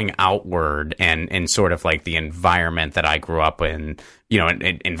 but going outward and sort of like the environment that I grew up in,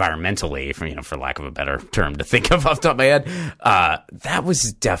 environmentally, for lack of a better term to think of off the top of my head, that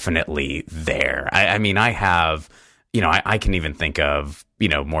was definitely there. I mean, I have, I can even think of,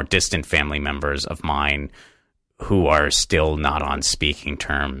 more distant family members of mine who are still not on speaking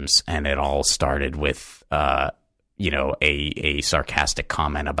terms, and it all started with, a sarcastic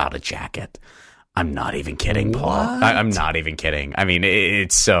comment about a jacket. I'm not even kidding, Paul. I'm not even kidding. I mean,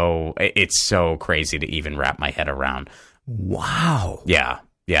 it's so crazy to even wrap my head around. Wow. Yeah.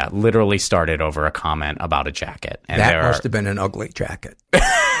 Yeah. Literally started over a comment about a jacket. And that must have been an ugly jacket.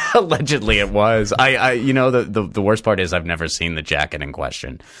 Allegedly it was. The worst part is I've never seen the jacket in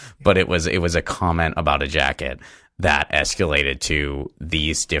question, but it was a comment about a jacket that escalated to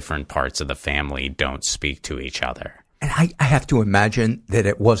these different parts of the family don't speak to each other. And I have to imagine that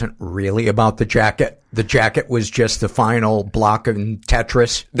it wasn't really about the jacket. The jacket was just the final block in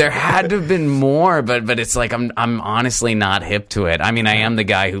Tetris. There had to have been more, but it's like I'm honestly not hip to it. I mean, I am the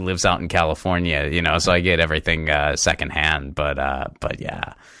guy who lives out in California, so I get everything secondhand. But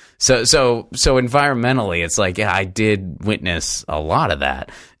yeah. So environmentally, it's like, yeah, I did witness a lot of that,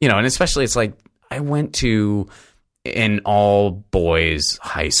 and especially it's like I went to an all boys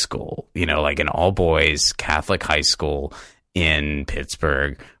high school, like an all boys Catholic high school in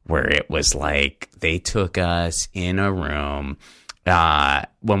Pittsburgh, where it was like they took us in a room.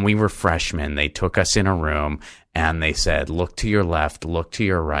 When we were freshmen, they took us in a room and they said, look to your left, look to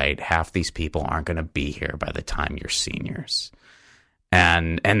your right. Half these people aren't going to be here by the time you're seniors.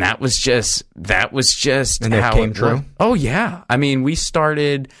 And that was just and how it came true. Worked. Oh yeah. I mean, we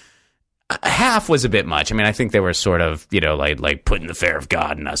started, half was a bit much. I mean, I think they were sort of, like putting the fear of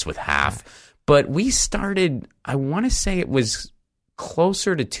God in us with half, but we started, I want to say it was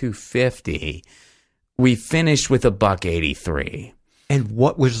closer to 250. We finished with $183. And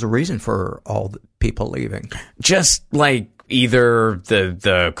what was the reason for all the people leaving? Just like either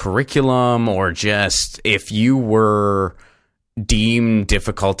the curriculum, or just if you were deemed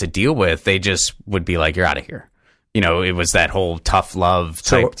difficult to deal with, they just would be like, you're out of here. It was that whole tough love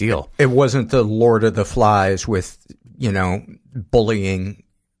type deal. It wasn't the Lord of the Flies with, bullying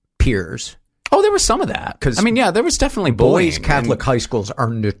peers. Oh, there was some of that. There was definitely bullying. Boys' Catholic high schools are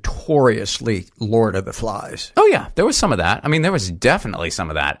notoriously Lord of the Flies. Oh yeah, there was some of that. I mean, there was definitely some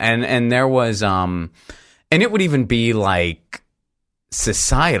of that. And there was, and it would even be like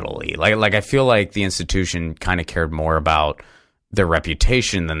societally, like I feel like the institution kind of cared more about their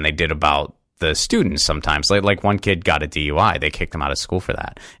reputation than they did about the students sometimes. Like one kid got a DUI. They kicked him out of school for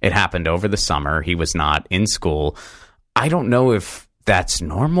that. It happened over the summer. He was not in school. I don't know if that's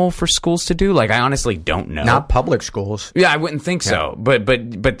normal for schools to do. Like, I honestly don't know. Not public schools. Yeah, I wouldn't think so. But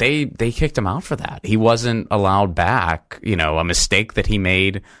they kicked him out for that. He wasn't allowed back. A mistake that he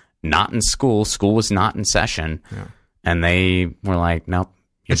made, not in school. School was not in session. Yeah. And they were like, nope.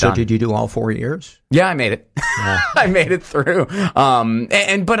 So did you do all 4 years? Yeah, I made it. Yeah. I made it through.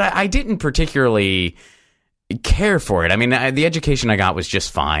 But I didn't particularly care for it. I mean, the education I got was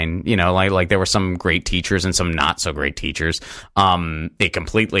just fine. Like there were some great teachers and some not so great teachers. It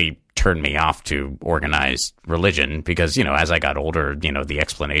completely turned me off to organized religion because, as I got older, the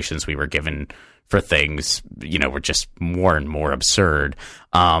explanations we were given for things, were just more and more absurd.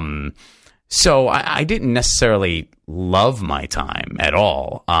 So I didn't necessarily love my time at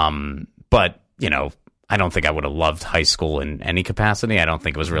all. But, I don't think I would have loved high school in any capacity. I don't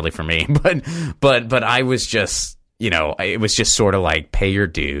think it was really for me. But I was just, it was just sort of like pay your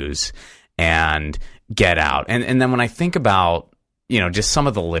dues and get out. And then when I think about, just some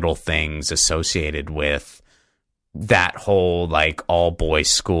of the little things associated with that whole like all boys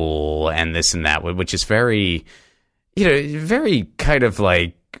school and this and that, which is very, very kind of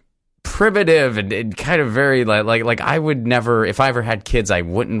like primitive and kind of very like I would never, if I ever had kids, I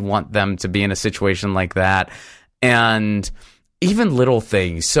wouldn't want them to be in a situation like that. And even little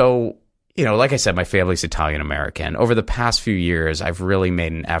things. So, like I said, my family's Italian American. Over the past few years, I've really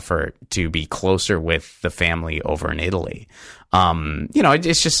made an effort to be closer with the family over in Italy.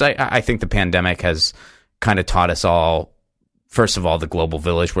 It's just, I think the pandemic has kind of taught us all, first of all, the global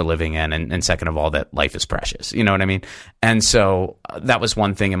village we're living in, and second of all, that life is precious. You know what I mean? And so that was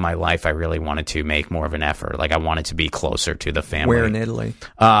one thing in my life I really wanted to make more of an effort. Like I wanted to be closer to the family. Where in Italy?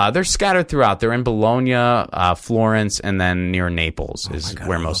 They're scattered throughout. They're in Bologna, Florence, and then near Naples is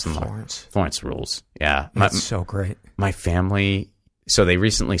where most of them are. Florence rules. Yeah. That's so great. My family, so they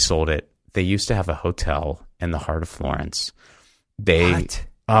recently sold it. They used to have a hotel in the heart of Florence. What?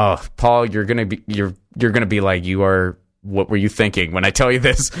 Oh, Paul, you're gonna be like, what were you thinking when I tell you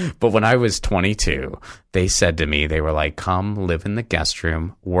this? But when I was 22, they said to me, they were like, come live in the guest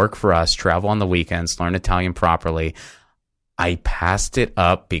room, work for us, travel on the weekends, learn Italian properly. I passed it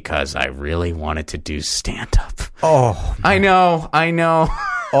up because I really wanted to do stand-up. Oh. I know.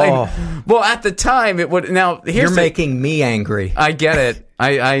 Oh. Well, at the time, it would. Now, you're making me angry. I get it.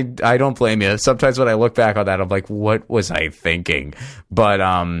 I don't blame you. Sometimes when I look back on that, I'm like, what was I thinking? But,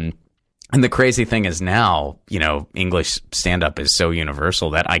 and the crazy thing is now, English stand-up is so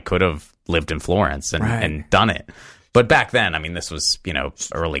universal that I could have lived in Florence and done it. But back then, I mean, this was,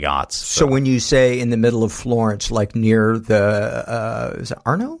 early aughts. So when you say in the middle of Florence, like near the, is it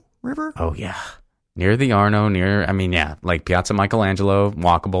Arno River? Oh, yeah. Near the Arno, like Piazza Michelangelo,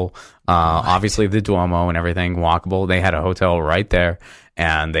 walkable. Obviously the Duomo and everything, walkable. They had a hotel right there.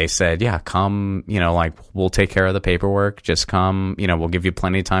 And they said, yeah, come, we'll take care of the paperwork. Just come, we'll give you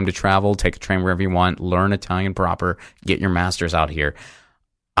plenty of time to travel, take a train wherever you want, learn Italian proper, get your master's out here.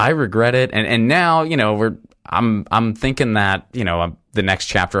 I regret it. And now, I'm thinking that, the next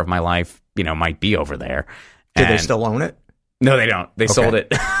chapter of my life, might be over there. Do they still own it? No, they don't. They sold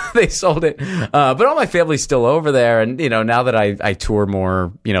it. They sold it. But all my family's still over there. And, now that I tour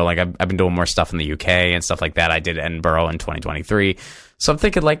more, I've been doing more stuff in the UK and stuff like that. I did Edinburgh in 2023. So I'm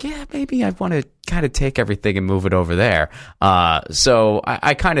thinking like, yeah, maybe I want to kind of take everything and move it over there. So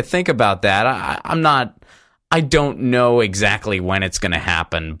I kind of think about that. I don't know exactly when it's going to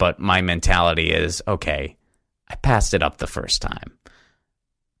happen, but my mentality is, okay, I passed it up the first time.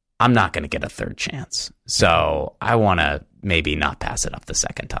 I'm not going to get a third chance. So I want to maybe not pass it up the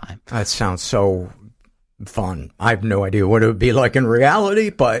second time. That sounds so fun. I have no idea what it would be like in reality,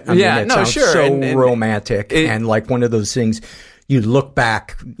 but it sounds so romantic and like one of those things. You look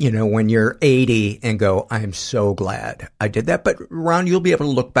back, when you're 80 and go, I'm so glad I did that. But Ron, you'll be able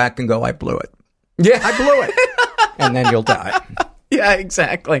to look back and go, I blew it. Yeah. I blew it. And then you'll die. Yeah,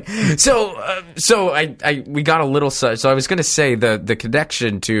 exactly. So we got a little, so I was going to say the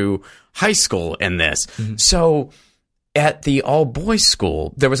connection to high school in this. Mm-hmm. So at the all boys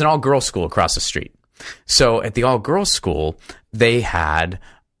school, there was an all girls school across the street. So at the all girls school, they had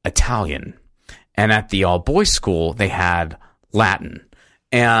Italian, and at the all boys school, they had Latin.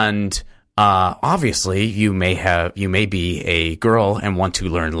 And obviously you may be a girl and want to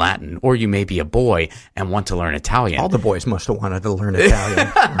learn Latin, or you may be a boy and want to learn Italian. All the boys must have wanted to learn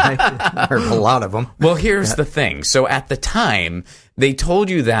Italian, right? There's a lot of them. Well, here's the thing. So at the time, they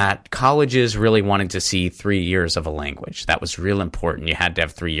told you that colleges really wanted to see 3 years of a language. That was real important. You had to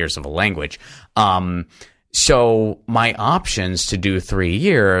have 3 years of a language. So my options to do 3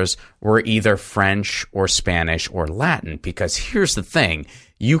 years were either French or Spanish or Latin, because here's the thing.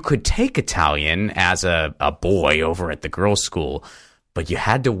 You could take Italian as a boy over at the girls' school, but you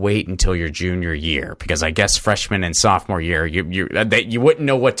had to wait until your junior year, because I guess freshman and sophomore year, you wouldn't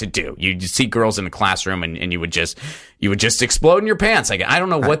know what to do. You'd see girls in the classroom and you would just explode in your pants. Like, I don't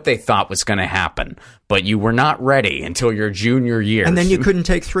know what they thought was going to happen, but you were not ready until your junior year. And then you couldn't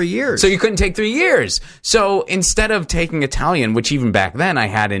take 3 years. So you couldn't take 3 years. So instead of taking Italian, which even back then I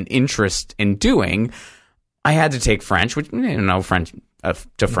had an interest in doing, I had to take French, which, French.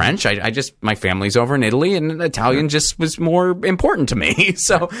 To French. I just, my family's over in Italy, and Italian just was more important to me.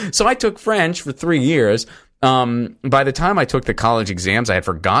 So I took French for 3 years. By the time I took the college exams, I had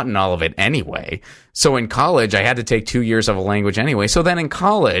forgotten all of it anyway. So in college, I had to take 2 years of a language anyway. So then in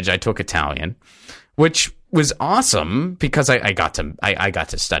college, I took Italian. which was awesome because I got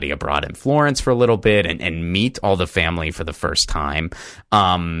to study abroad in Florence for a little bit and meet all the family for the first time.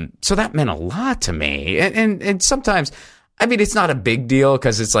 So that meant a lot to me. And sometimes, I mean, it's not a big deal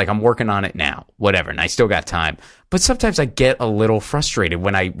because it's like I'm working on it now, whatever, and I still got time. But sometimes I get a little frustrated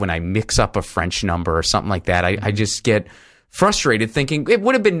when I mix up a French number or something like that. I just get frustrated thinking it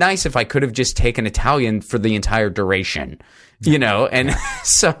would have been nice if I could have just taken Italian for the entire duration, and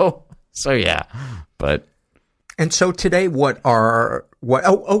so yeah, but. And so today, so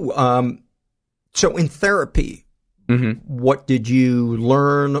in therapy, what did you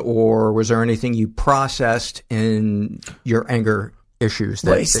learn, or was there anything you processed in your anger issues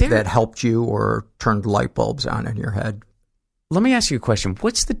that helped you or turned light bulbs on in your head? Let me ask you a question.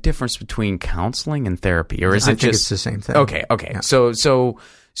 What's the difference between counseling and therapy, or is it just it's the same thing? Okay. Yeah. So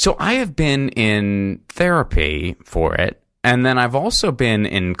I have been in therapy for it, and then I've also been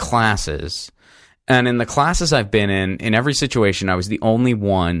in classes. And in the classes I've been in every situation, I was the only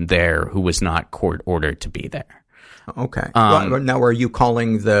one there who was not court ordered to be there. Okay. Now, are you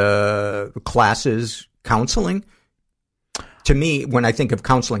calling the classes counseling? To me, when I think of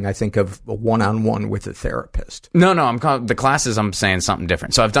counseling, I think of a one-on-one with a therapist. No, the classes, I'm saying something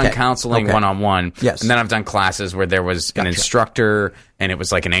different. So I've done counseling one-on-one. Yes. And then I've done classes where there was an instructor and it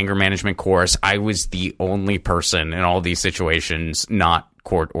was like an anger management course. I was the only person in all these situations not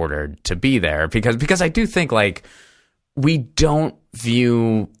court ordered to be there because I do think like we don't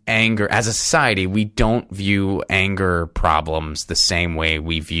view anger as a society. We don't view anger problems the same way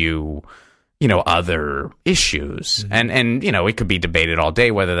we view other issues. Mm-hmm. And it could be debated all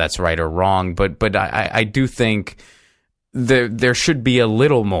day whether that's right or wrong, but I do think there should be a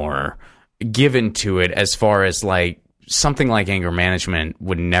little more given to it as far as like something like anger management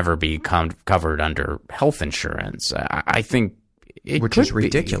would never be covered under health insurance. I think which is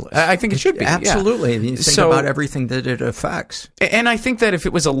ridiculous. I think it should be. Absolutely. Yeah. You think about everything that it affects. And I think that if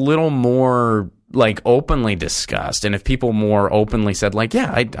it was a little more like openly discussed, and if people more openly said like,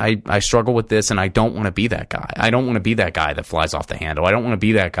 yeah, I struggle with this and I don't want to be that guy. I don't want to be that guy that flies off the handle. I don't want to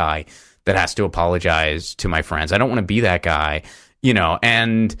be that guy that has to apologize to my friends. I don't want to be that guy,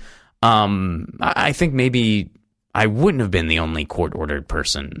 and I think maybe I wouldn't have been the only court-ordered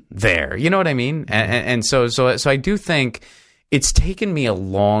person there. You know what I mean? And so I do think it's taken me a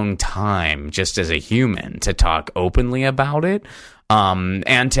long time just as a human to talk openly about it,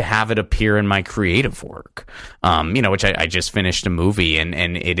 and to have it appear in my creative work, which I just finished a movie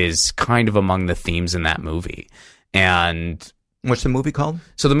and it is kind of among the themes in that movie. And what's the movie called?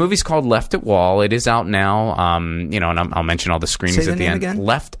 So the movie's called Left at Wall. It is out now. And I'll mention all the screenings at the end. Again?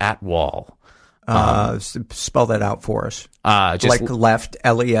 Left at Wall. Spell that out for us. Just like left,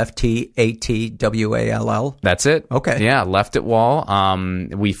 LEFTATWALL. That's it. Okay. Yeah, Left at Wall.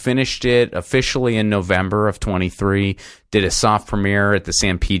 We finished it officially in November of 23. Did a soft premiere at the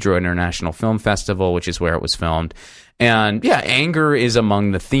San Pedro International Film Festival, which is where it was filmed. And yeah, anger is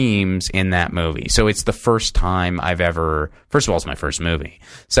among the themes in that movie. So it's the first time I've ever, first of all, it's my first movie.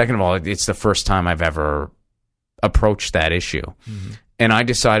 Second of all, it's the first time I've ever approached that issue. Mm-hmm. And I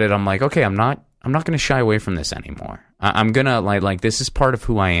decided, I'm like, okay, I'm not going to shy away from this anymore. I'm going to like this is part of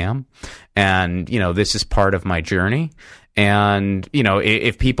who I am. And, this is part of my journey. And,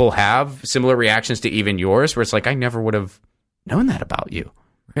 if people have similar reactions to even yours, where it's like, I never would have known that about you.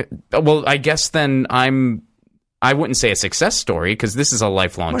 Well, I guess then I wouldn't say a success story because this is a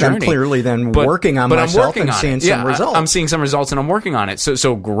lifelong journey. I'm clearly then working on myself and seeing some results. I'm seeing some results and I'm working on it.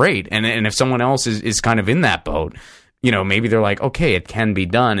 So great. And if someone else is kind of in that boat, maybe they're like, okay, it can be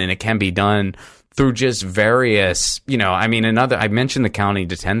done, and it can be done through just various, I mentioned the counting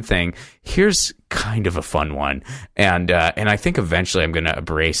to 10 thing. Here's kind of a fun one. And I think eventually I'm going to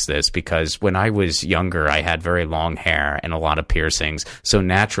embrace this because when I was younger, I had very long hair and a lot of piercings. So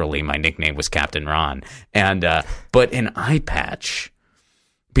naturally my nickname was Captain Ron. And, but an eye patch,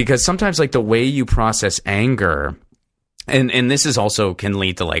 because sometimes like the way you process anger, and this is also can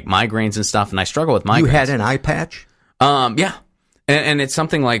lead to like migraines and stuff. And I struggle with migraines. You had an eye patch? Yeah. And it's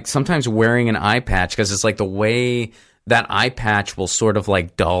something like sometimes wearing an eye patch because it's like the way that eye patch will sort of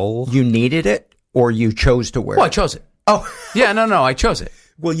like dull. You needed it or you chose to wear it? Well, I chose it. Oh. Yeah, no, I chose it.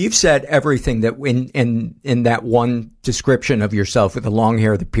 Well, you've said everything that in that one description of yourself with the long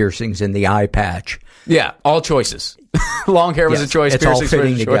hair, the piercings, and the eye patch. Yeah, all choices. Long hair was a choice. It's all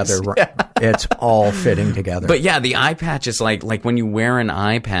fitting together. Yeah. It's all fitting together. But yeah, the eye patch is like when you wear an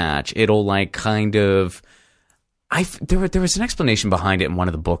eye patch, it'll like kind of... There was an explanation behind it in one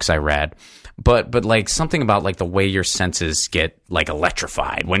of the books I read, but like something about like the way your senses get like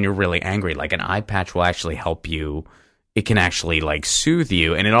electrified when you're really angry. Like an eye patch will actually help you, it can actually like soothe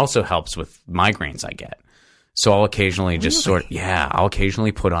you, and it also helps with migraines I get. So I'll occasionally just I'll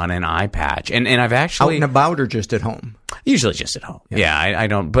occasionally put on an eye patch, and I've actually out and about or just at home. Usually just at home. Yeah, I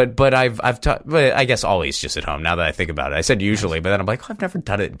don't. But but I guess always just at home. Now that I think about it, I said usually, but then I'm like, I've never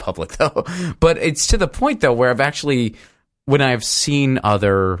done it in public though. But it's to the point though where I've actually, when I've seen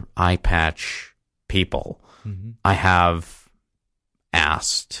other eye patch people, I have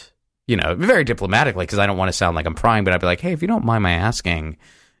asked, very diplomatically, because I don't want to sound like I'm prying, but I'd be like, hey, if you don't mind my asking,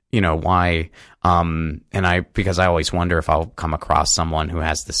 why? Because I always wonder if I'll come across someone who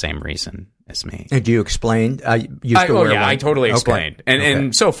has the same reason as me. And do you explain? I totally explained. Okay.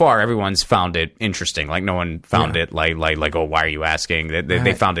 And so far, everyone's found it interesting. Like, no one found it like, oh, why are you asking?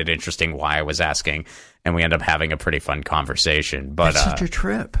 They found it interesting why I was asking, and we end up having a pretty fun conversation. But that's such a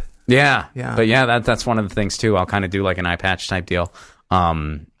trip. Yeah. But that's one of the things too. I'll kind of do like an eye patch type deal.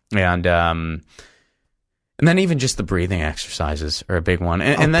 And then even just the breathing exercises are a big one.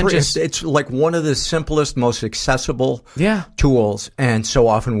 And then it's like one of the simplest, most accessible tools. And so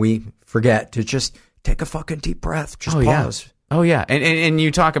often we forget to just take a fucking deep breath. Just pause. Oh, yeah. And you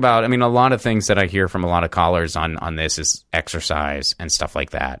talk about, a lot of things that I hear from a lot of callers on this is exercise and stuff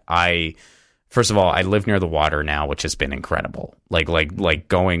like that. First of all, I live near the water now, which has been incredible.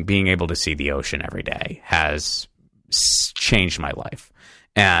 Being able to see the ocean every day has changed my life.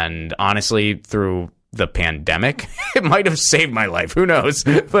 And honestly, through the pandemic, it might have saved my life. Who knows?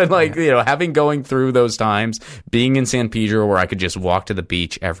 But going through those times, being in San Pedro where I could just walk to the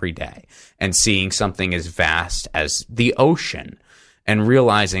beach every day and seeing something as vast as the ocean and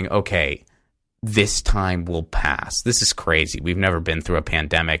realizing, okay, this time will pass. This is crazy. We've never been through a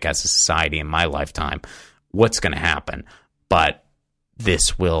pandemic as a society in my lifetime. What's going to happen? But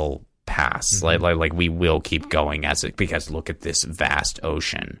this will pass. Like we will keep going because look at this vast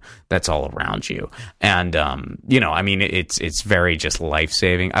ocean that's all around you. And it's very just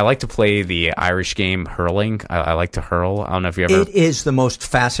life-saving. I like to play the Irish game hurling. I like to hurl. I don't know if you ever. It is the most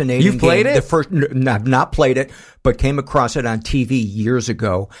fascinating. You've played game. it? I've not played it, but came across it on TV years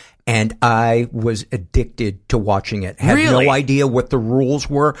ago, and I was addicted to watching it. Had no idea what the rules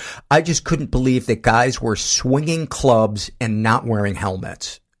were. I just couldn't believe that guys were swinging clubs and not wearing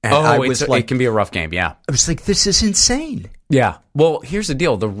helmets. And it can be a rough game, yeah. I was like, this is insane. Yeah. Well, here's the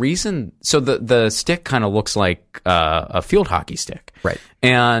deal. The reason, so the stick kind of looks like a field hockey stick. Right.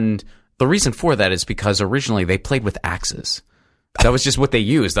 And the reason for that is because originally they played with axes. That was just what they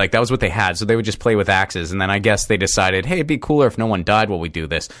used. Like, that was what they had. So they would just play with axes. And then I guess they decided, hey, it'd be cooler if no one died while we do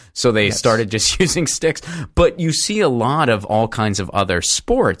this. So they started just using sticks. But you see a lot of all kinds of other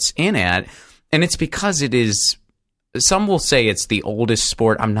sports in it. And it's because it is... Some will say it's the oldest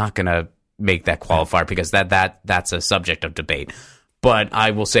sport. I'm not going to make that qualifier because that's a subject of debate. But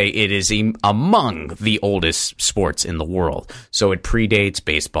I will say it is among the oldest sports in the world. So it predates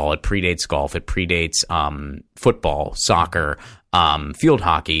baseball, it predates golf, it predates football, soccer, field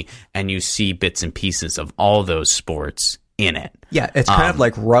hockey, and you see bits and pieces of all those sports in it. Yeah, it's kind of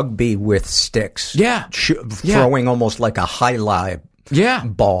like rugby with sticks. Yeah. Throwing almost like a highlight.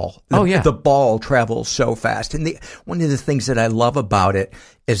 Ball. The ball travels so fast. And one of the things that I love about it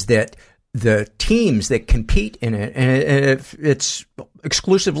is that the teams that compete in it, and if it's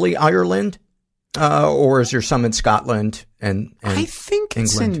exclusively Ireland, or is there some in Scotland and I think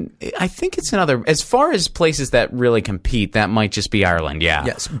England? it's in other, as far as places that really compete, that might just be Ireland, yeah.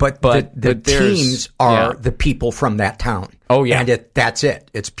 Yes, but the teams are the people from that town. Oh, yeah. And that's it.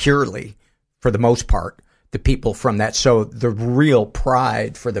 It's purely, for the most part, the people from that. So the real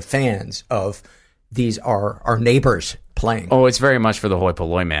pride for the fans of these are our neighbors playing. Oh, it's very much for the hoi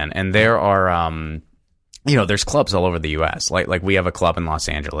polloi, man. And there are, there's clubs all over the U.S. Like we have a club in Los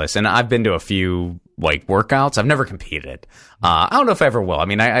Angeles, and I've been to a few workouts. I've never competed. I don't know if I ever will.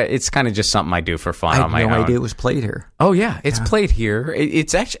 It's kind of just something I do for fun on my own. I had no idea it was played here. Oh yeah, it's played here.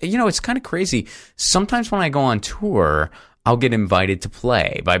 It's actually, it's kind of crazy. Sometimes when I go on tour, I'll get invited to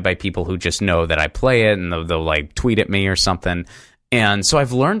play by people who just know that I play it, and they'll tweet at me or something. And so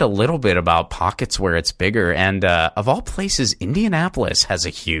I've learned a little bit about pockets where it's bigger. And of all places, Indianapolis has a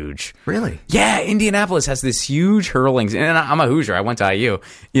huge... Really? Yeah, Indianapolis has this huge hurling. And I'm a Hoosier. I went to IU.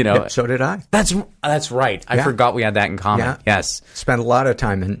 So did I. That's right. I forgot we had that in common. Yeah. Yes. Spent a lot of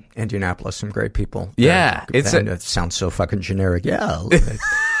time in Indianapolis. Some great people. Yeah. It sounds so fucking generic. Yeah.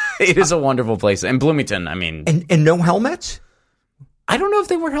 It is a wonderful place. And Bloomington, And no helmets? I don't know if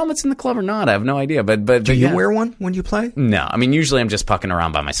they wear helmets in the club or not. I have no idea. But do you wear one when you play? No. Usually I'm just pucking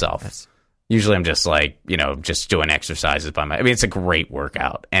around by myself. Usually I'm just just doing exercises by it's a great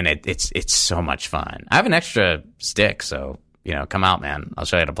workout, and it's so much fun. I have an extra stick, so come out, man. I'll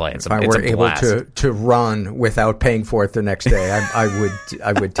show you how to play. It's if I it's were a able blast. to run without paying for it the next day,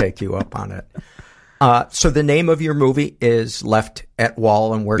 I would take you up on it. So the name of your movie is Left at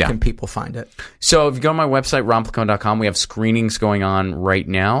Wall, and where can people find it? So if you go to my website, ronplacone.com, we have screenings going on right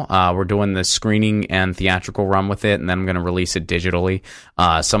now. We're doing the screening and theatrical run with it, and then I'm going to release it digitally.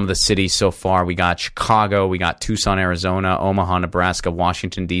 Some of the cities so far, we got Chicago, we got Tucson, Arizona, Omaha, Nebraska,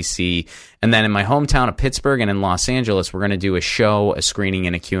 Washington, D.C., and then in my hometown of Pittsburgh and in Los Angeles, we're going to do a show, a screening,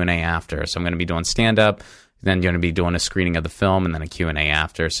 and a Q&A after. So I'm going to be doing stand-up, then you're going to be doing a screening of the film, and then a Q&A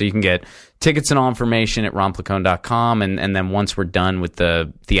after. So you can get tickets and all information at ronplacone.com, and then once we're done with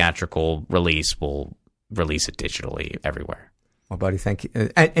the theatrical release, we'll release it digitally everywhere. Well, buddy, thank you.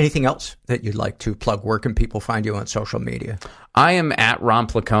 Anything else that you'd like to plug? Where can people find you on social media? I am at Ron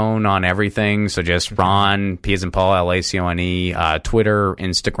Placone on everything, so just Ron, P as in Paul, L-A-C-O-N-E, Twitter,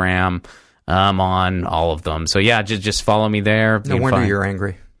 Instagram. I'm on all of them. So yeah, just follow me there. No wonder you're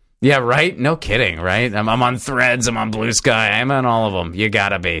angry. Yeah, right? No kidding, right? I'm on Threads, I'm on Blue Sky, I'm on all of them. You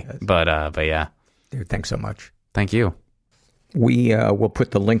gotta be. But yeah. Dude, thanks so much. Thank you. We will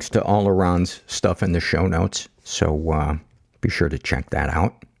put the links to all of Ron's stuff in the show notes, so be sure to check that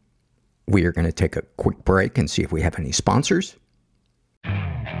out. We are going to take a quick break and see if we have any sponsors.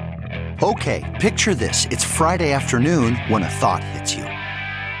 Okay, picture this. It's Friday afternoon when a thought hits you.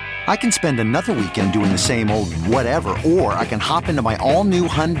 I can spend another weekend doing the same old whatever, or I can hop into my all-new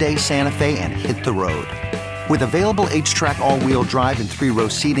Hyundai Santa Fe and hit the road. With available H-Track all-wheel drive and 3-row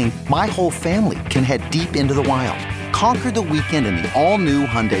seating, my whole family can head deep into the wild. Conquer the weekend in the all-new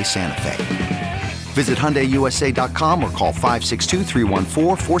Hyundai Santa Fe. Visit HyundaiUSA.com or call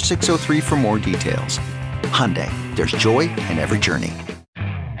 562-314-4603 for more details. Hyundai, there's joy in every journey.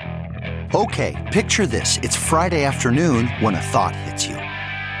 Okay, picture this. It's Friday afternoon when a thought hits you.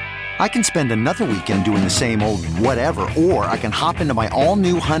 I can spend another weekend doing the same old whatever, or I can hop into my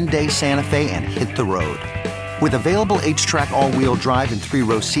all-new Hyundai Santa Fe and hit the road. With available H-Track all-wheel drive and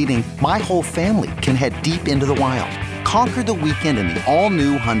 3-row seating, my whole family can head deep into the wild. Conquer the weekend in the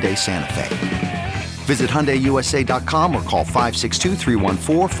all-new Hyundai Santa Fe. Visit HyundaiUSA.com or call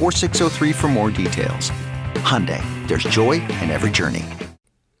 562-314-4603 for more details. Hyundai, there's joy in every journey.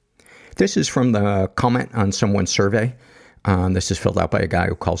 This is from the comment on someone's survey. This is filled out by a guy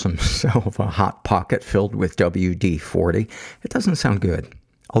who calls himself a hot pocket filled with WD-40. It doesn't sound good.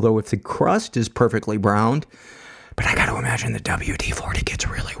 Although if the crust is perfectly browned, but I got to imagine the WD-40 gets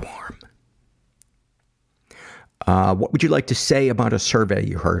really warm. What would you like to say about a survey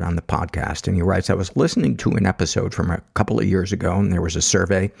you heard on the podcast? And he writes, I was listening to an episode from a couple of years ago, and there was a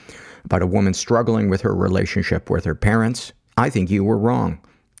survey about a woman struggling with her relationship with her parents. I think you were wrong.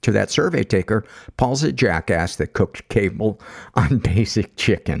 To that survey taker, Paul's a jackass that cooked cable on basic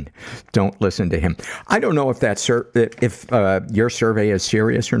chicken. Don't listen to him. I don't know if your survey is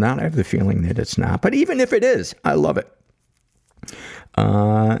serious or not. I have the feeling that it's not. But even if it is, I love it.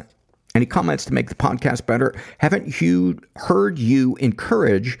 Any comments to make the podcast better? Haven't heard you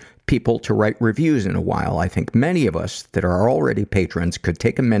encourage people to write reviews in a while. I think many of us that are already patrons could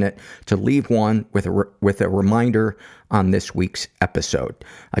take a minute to leave one with a reminder on this week's episode.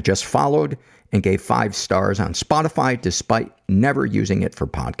 I just followed and gave 5 stars on Spotify despite never using it for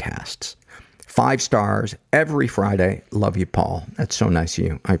podcasts. 5 stars every Friday. Love you, Paul. That's so nice of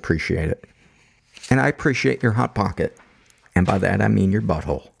you. I appreciate it. And I appreciate your hot pocket. And by that, I mean your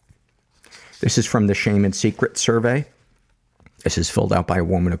butthole. This is from the Shame and Secret survey. This is filled out by a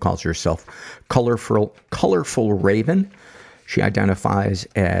woman who calls herself Colorful Raven. She identifies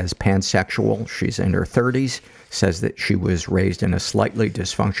as pansexual. She's in her 30s, says that she was raised in a slightly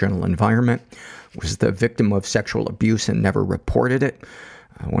dysfunctional environment, was the victim of sexual abuse and never reported it.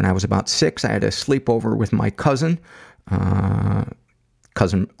 When I was about 6, I had a sleepover with my cousin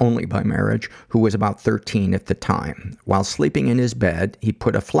only by marriage, who was about 13 at the time. While sleeping in his bed, he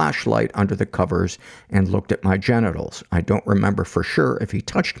put a flashlight under the covers and looked at my genitals. I don't remember for sure if he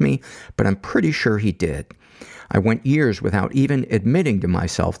touched me, but I'm pretty sure he did. I went years without even admitting to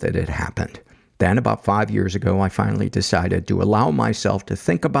myself that it happened. Then, about 5 years ago, I finally decided to allow myself to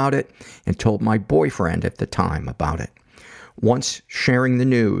think about it and told my boyfriend at the time about it. Once sharing the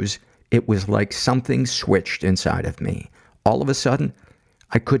news, it was like something switched inside of me. All of a sudden,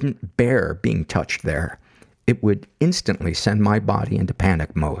 I couldn't bear being touched there. It would instantly send my body into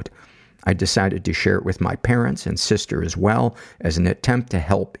panic mode. I decided to share it with my parents and sister as well as an attempt to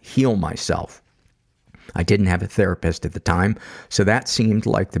help heal myself. I didn't have a therapist at the time, so that seemed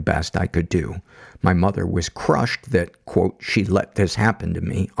like the best I could do. My mother was crushed that, quote, she let this happen to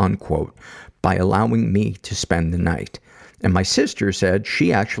me, unquote, by allowing me to spend the night. And my sister said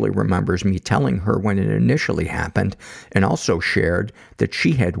she actually remembers me telling her when it initially happened, and also shared that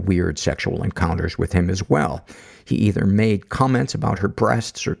she had weird sexual encounters with him as well. He either made comments about her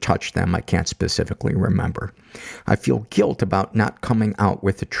breasts or touched them. I can't specifically remember. I feel guilt about not coming out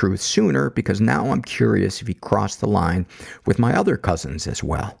with the truth sooner because now I'm curious if he crossed the line with my other cousins as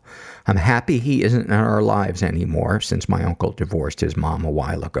well. I'm happy he isn't in our lives anymore since my uncle divorced his mom a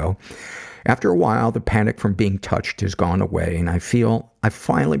while ago. After a while, the panic from being touched has gone away, and I feel I've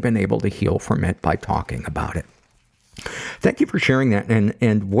finally been able to heal from it by talking about it. Thank you for sharing that,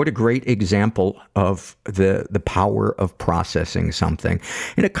 and what a great example of the power of processing something.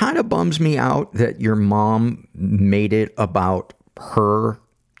 And it kind of bums me out that your mom made it about her,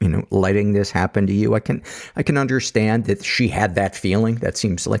 letting this happen to you. I can understand that she had that feeling. That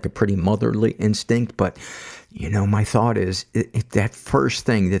seems like a pretty motherly instinct, but my thought is that first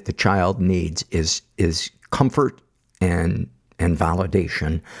thing that the child needs is comfort and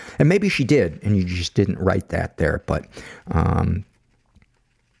validation. And maybe she did, and you just didn't write that there, but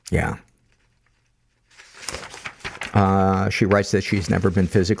yeah. She writes that she's never been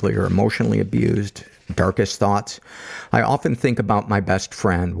physically or emotionally abused. Darkest thoughts. I often think about my best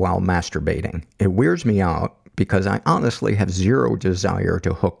friend while masturbating. It weirds me out because I honestly have zero desire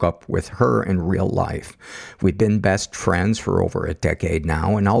to hook up with her in real life. We've been best friends for over a decade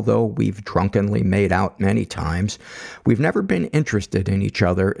now, and although we've drunkenly made out many times, we've never been interested in each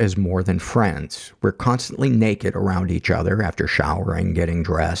other as more than friends. We're constantly naked around each other after showering, getting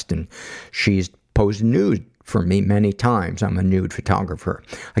dressed, and she's posed nude for me many times. I'm a nude photographer.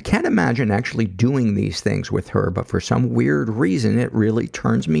 I can't imagine actually doing these things with her, but for some weird reason, it really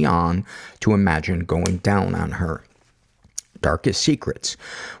turns me on to imagine going down on her. Darkest secrets.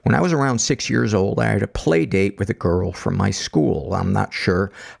 When I was around 6 years old, I had a play date with a girl from my school. I'm not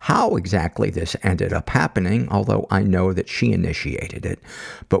sure how exactly this ended up happening, although I know that she initiated it.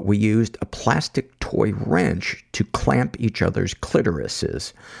 But we used a plastic toy wrench to clamp each other's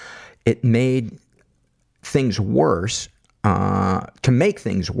clitorises. It made things worse. To make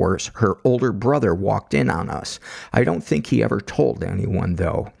things worse, her older brother walked in on us. I don't think he ever told anyone,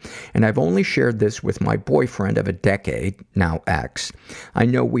 though. And I've only shared this with my boyfriend of a decade, now ex. I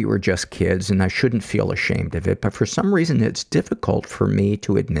know we were just kids, and I shouldn't feel ashamed of it, but for some reason it's difficult for me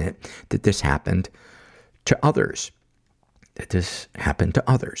to admit that this happened to others.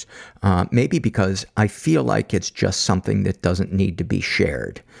 Maybe because I feel like it's just something that doesn't need to be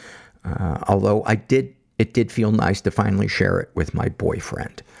shared. Although it did feel nice to finally share it with my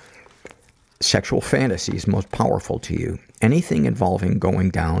boyfriend. Sexual fantasies most powerful to you. Anything involving going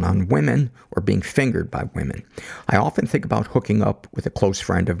down on women or being fingered by women. I often think about hooking up with a close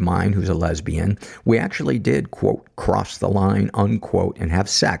friend of mine who's a lesbian. We actually did, quote, cross the line, unquote, and have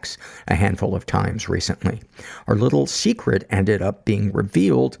sex a handful of times recently. Our little secret ended up being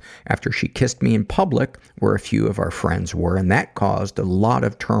revealed after she kissed me in public where a few of our friends were, and that caused a lot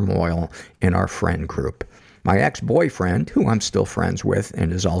of turmoil in our friend group. My ex-boyfriend, who I'm still friends with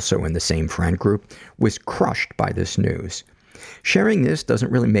and is also in the same friend group, was crushed by this news. Sharing this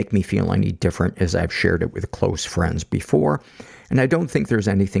doesn't really make me feel any different as I've shared it with close friends before, and I don't think there's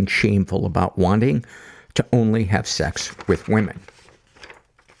anything shameful about wanting to only have sex with women.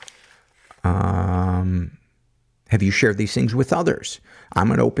 Have you shared these things with others?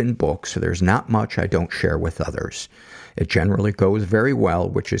 I'm an open book, so there's not much I don't share with others. It generally goes very well,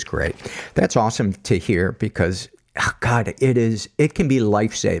 which is great. That's awesome to hear because, God, it can be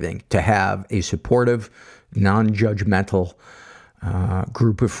life-saving to have a supportive, non-judgmental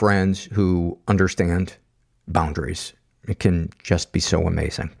group of friends who understand boundaries. It can just be so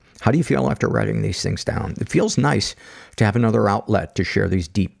amazing. How do you feel after writing these things down? It feels nice to have another outlet to share these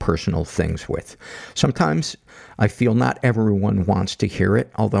deep personal things with. Sometimes I feel not everyone wants to hear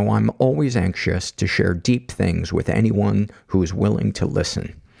it, although I'm always anxious to share deep things with anyone who is willing to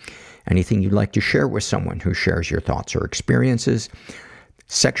listen. Anything you'd like to share with someone who shares your thoughts or experiences?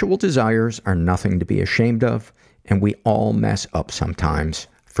 Sexual desires are nothing to be ashamed of, and we all mess up sometimes.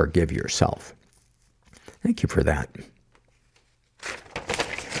 Forgive yourself. Thank you for that.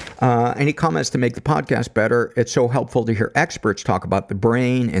 Any comments to make the podcast better? It's so helpful to hear experts talk about the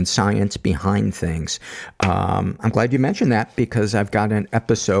brain and science behind things. I'm glad you mentioned that because I've got an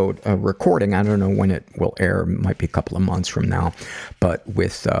episode, a recording, I don't know when it will air, it might be a couple of months from now, but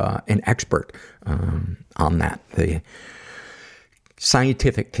with an expert on that, the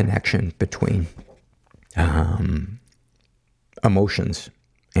scientific connection between emotions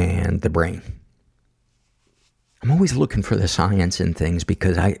and the brain. I'm always looking for the science in things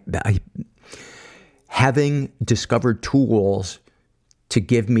because I having discovered tools to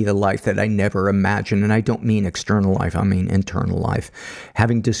give me the life that I never imagined. And I don't mean external life, I mean internal life.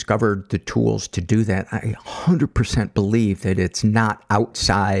 Having discovered the tools to do that, I 100% believe that it's not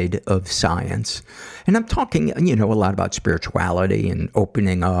outside of science. And I'm talking, a lot about spirituality and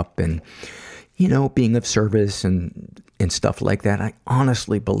opening up and, being of service and stuff like that. I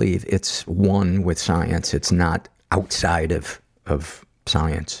honestly believe it's one with science. It's not outside of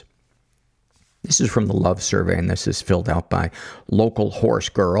science. This is from the Love Survey, and this is filled out by Local Horse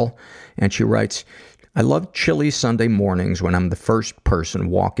Girl. And she writes, I love chilly Sunday mornings when I'm the first person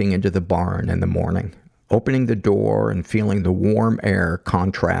walking into the barn in the morning. Opening the door and feeling the warm air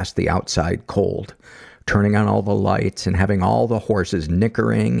contrast the outside cold. Turning on all the lights and having all the horses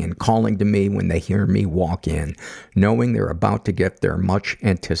nickering and calling to me when they hear me walk in, knowing they're about to get their much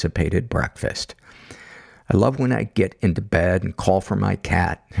anticipated breakfast. I love when I get into bed and call for my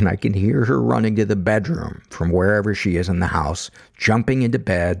cat, and I can hear her running to the bedroom from wherever she is in the house, jumping into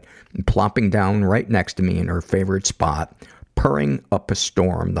bed and plopping down right next to me in her favorite spot, purring up a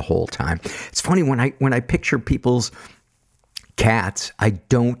storm the whole time. It's funny, when I picture people's cats, I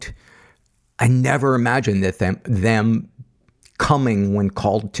never imagine that them coming when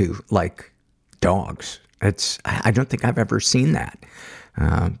called to, like dogs. I don't think I've ever seen that.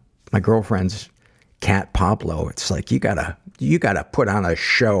 My girlfriend's cat Pablo, it's like you gotta put on a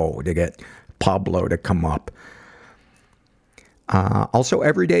show to get Pablo to come up. Also,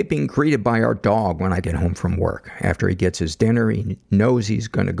 every day being greeted by our dog when I get home from work. After he gets his dinner, he knows he's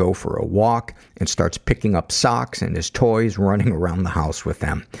going to go for a walk and starts picking up socks and his toys, running around the house with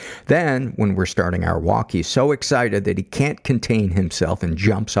them. Then, when we're starting our walk, he's so excited that he can't contain himself and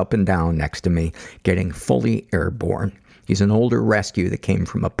jumps up and down next to me, getting fully airborne. He's an older rescue that came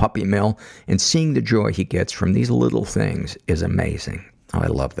from a puppy mill, and seeing the joy he gets from these little things is amazing. Oh, I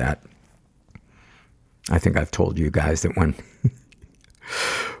love that. I think I've told you guys that when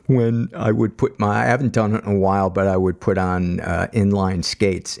I would I haven't done it in a while, but I would put on inline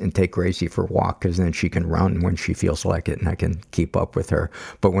skates and take Gracie for a walk, because then she can run when she feels like it and I can keep up with her.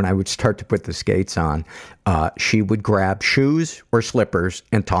 But when I would start to put the skates on, she would grab shoes or slippers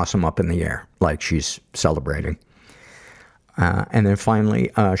and toss them up in the air like she's celebrating. And then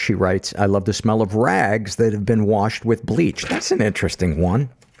finally, she writes, I love the smell of rags that have been washed with bleach. That's an interesting one.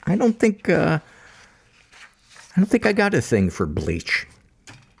 I don't think I got a thing for bleach.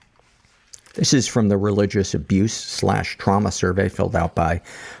 This is from the Religious Abuse/Trauma Survey, filled out by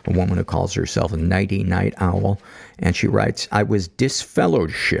a woman who calls herself a Nighty Night Owl. And she writes, I was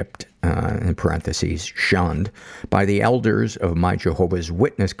disfellowshipped, in parentheses, shunned, by the elders of my Jehovah's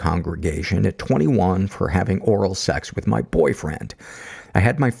Witness congregation at 21 for having oral sex with my boyfriend. I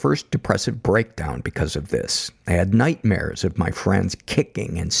had my first depressive breakdown because of this. I had nightmares of my friends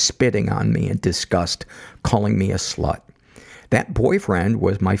kicking and spitting on me in disgust, calling me a slut. That boyfriend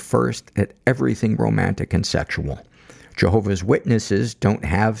was my first at everything romantic and sexual. Jehovah's Witnesses don't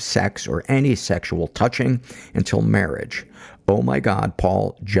have sex or any sexual touching until marriage. Oh my God,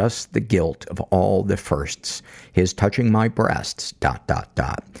 Paul, just the guilt of all the firsts. His touching my breasts, ...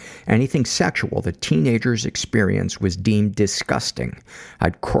 Anything sexual that teenagers experience was deemed disgusting.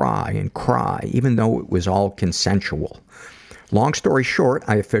 I'd cry and cry, even though it was all consensual. Long story short,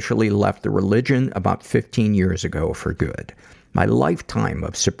 I officially left the religion about 15 years ago for good. My lifetime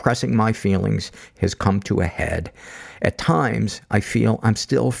of suppressing my feelings has come to a head. At times, I feel I'm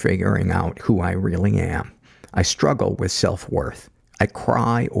still figuring out who I really am. I struggle with self-worth. I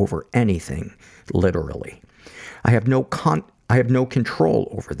cry over anything, literally. I have no control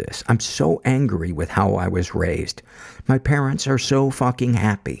over this. I'm so angry with how I was raised. My parents are so fucking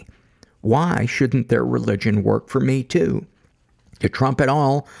happy. Why shouldn't their religion work for me too? To trump it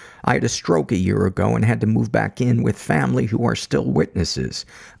all, I had a stroke a year ago and had to move back in with family who are still witnesses.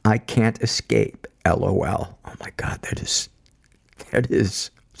 I can't escape. LOL. Oh my God, that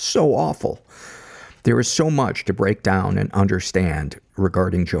is so awful. There is so much to break down and understand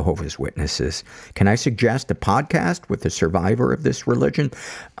regarding Jehovah's Witnesses. Can I suggest a podcast with a survivor of this religion?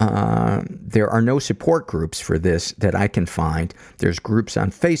 There are no support groups for this that I can find. There's groups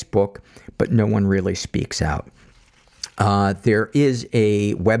on Facebook, but no one really speaks out. There is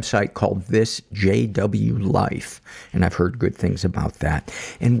a website called This JW Life, and I've heard good things about that.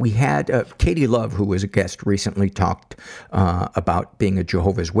 And we had Katie Love, who was a guest recently, talked about being a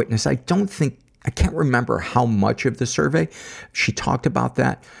Jehovah's Witness. I can't remember how much of the survey she talked about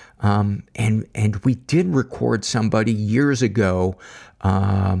that. And we did record somebody years ago,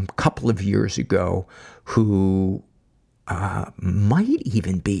 couple of years ago, who might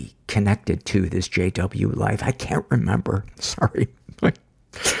even be connected to this JW Life. I can't remember. Sorry.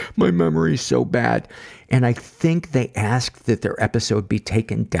 My memory's so bad. And I think they asked that their episode be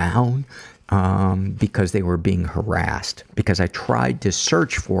taken down because they were being harassed. Because I tried to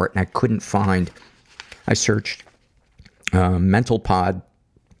search for it and I couldn't find. I searched Mental Pod,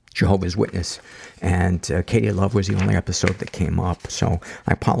 Jehovah's Witness, and Katie Love was the only episode that came up. So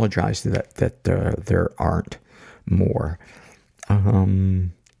I apologize that there aren't more.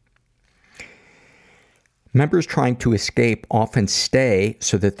 Members trying to escape often stay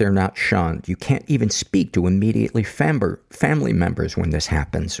so that they're not shunned. You can't even speak to immediately family members when this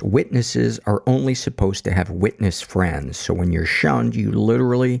happens. Witnesses are only supposed to have witness friends, so when you're shunned, you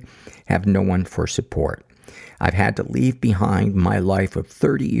literally have no one for support. I've had to leave behind my life of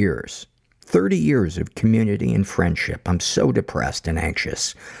 30 years. 30 years of community and friendship. I'm so depressed and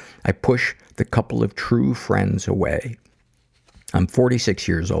anxious. I push the couple of true friends away. I'm 46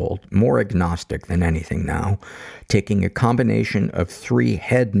 years old, more agnostic than anything now, taking a combination of 3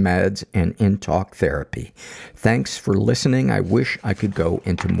 head meds and in-talk therapy. Thanks for listening. I wish I could go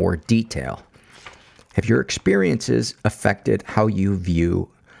into more detail. Have your experiences affected how you view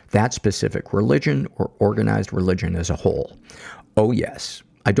that specific religion or organized religion as a whole? Oh yes.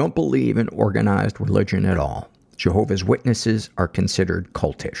 I don't believe in organized religion at all. Jehovah's Witnesses are considered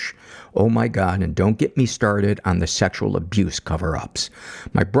cultish. Oh my God, and don't get me started on the sexual abuse cover-ups.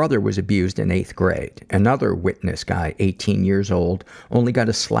 My brother was abused in 8th grade. Another witness guy, 18 years old, only got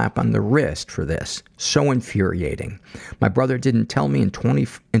a slap on the wrist for this. So infuriating. My brother didn't tell me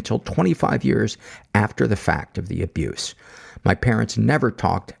until 25 years after the fact of the abuse. My parents never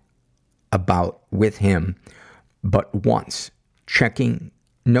talked about with him, but once.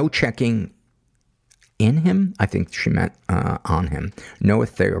 No checking in him? I think she meant on him. No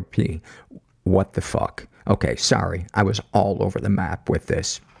therapy. What the fuck? Okay, sorry. I was all over the map with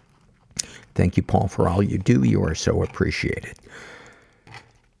this. Thank you, Paul, for all you do. You are so appreciated.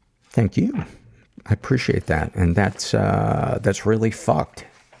 Thank you. I appreciate that. And that's really fucked.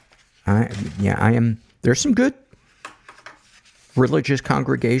 I am. There's some good religious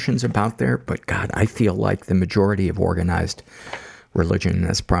congregations about there, but God, I feel like the majority of organized religion,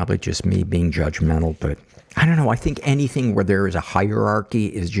 that's probably just me being judgmental, but I don't know. I think anything where there is a hierarchy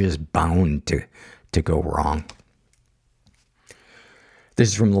is just bound to go wrong. This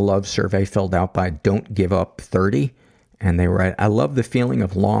is from the love survey filled out by Don't Give Up 30. And they write, I love the feeling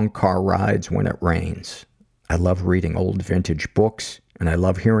of long car rides when it rains. I love reading old vintage books, and I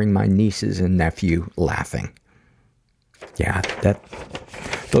love hearing my nieces and nephew laughing. Yeah,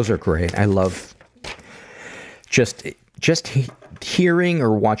 those are great. I love just hearing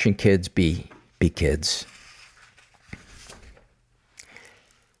or watching kids be kids.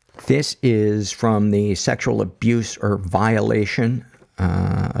 This is from the sexual abuse or violation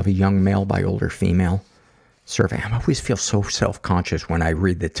of a young male by older female survey. I always feel so self-conscious when I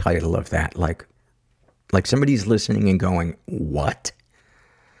read the title of that, like somebody's listening and going, what?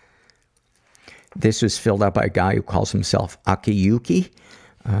 This was filled out by a guy who calls himself Akiyuki,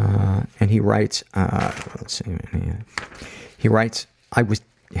 and he writes, let's see, he writes, and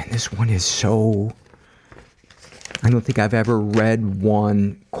this one is so, I don't think I've ever read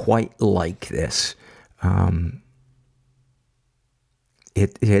one quite like this.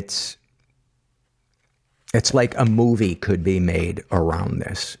 It's like a movie could be made around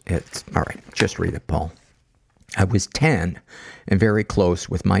this. All right, just read it, Paul. I was 10 and very close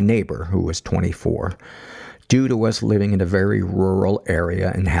with my neighbor who was 24, due to us living in a very rural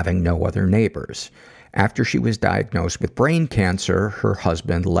area and having no other neighbors. After she was diagnosed with brain cancer, her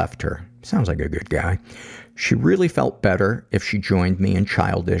husband left her. Sounds like a good guy. She really felt better if she joined me in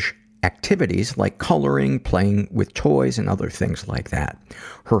childish activities like coloring, playing with toys, and other things like that.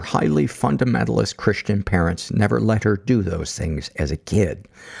 Her highly fundamentalist Christian parents never let her do those things as a kid.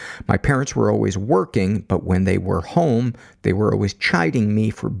 My parents were always working, but when they were home, they were always chiding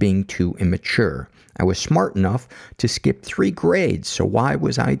me for being too immature. I was smart enough to skip 3 grades, so why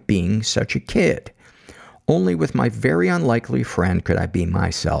was I being such a kid? Only with my very unlikely friend could I be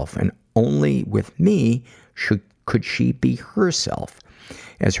myself, and only with me could she be herself.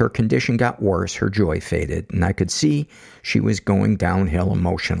 As her condition got worse, her joy faded, and I could see she was going downhill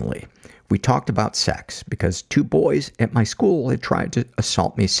emotionally. We talked about sex, because 2 boys at my school had tried to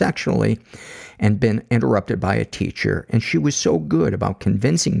assault me sexually and been interrupted by a teacher, and she was so good about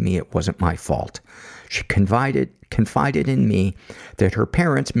convincing me it wasn't my fault. She confided in me that her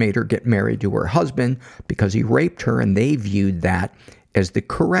parents made her get married to her husband because he raped her, and they viewed that as the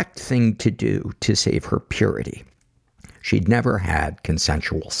correct thing to do to save her purity. She'd never had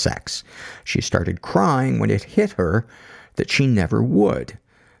consensual sex. She started crying when it hit her that she never would.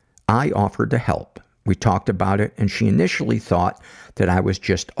 I offered to help, We talked about it, and she initially thought that I was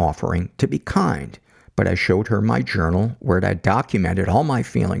just offering to be kind. But I showed her my journal where I documented all my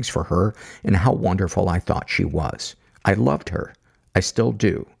feelings for her and how wonderful I thought she was. I loved her. I still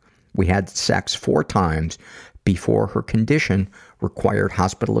do. We had sex 4 times before her condition required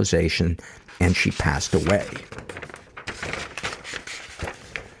hospitalization and she passed away.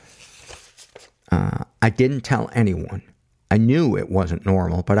 I didn't tell anyone. I knew it wasn't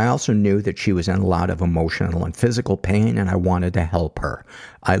normal, but I also knew that she was in a lot of emotional and physical pain and I wanted to help her.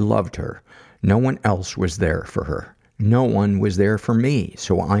 I loved her. No one else was there for her. No one was there for me,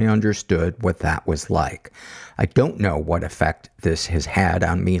 so I understood what that was like. I don't know what effect this has had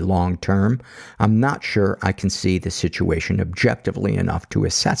on me long term. I'm not sure I can see the situation objectively enough to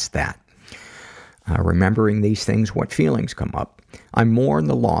assess that. Remembering these things, what feelings come up? I mourn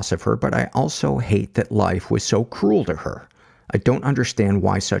the loss of her, but I also hate that life was so cruel to her. I don't understand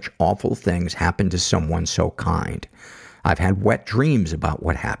why such awful things happen to someone so kind. I've had wet dreams about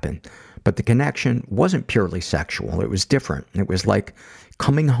what happened, but the connection wasn't purely sexual. It was different. It was like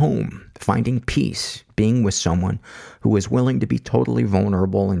coming home, finding peace, being with someone who was willing to be totally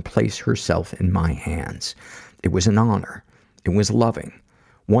vulnerable and place herself in my hands. It was an honor. It was loving.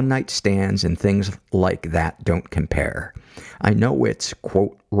 One-night stands and things like that don't compare. I know it's,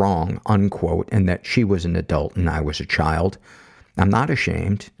 quote, wrong, unquote, and that she was an adult and I was a child. I'm not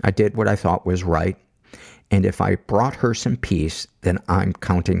ashamed. I did what I thought was right. And if I brought her some peace, then I'm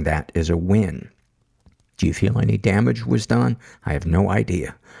counting that as a win. Do you feel any damage was done? I have no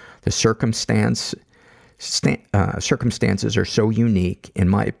idea. The circumstances are so unique and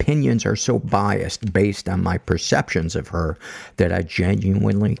my opinions are so biased based on my perceptions of her that I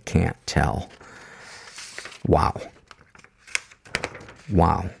genuinely can't tell. Wow.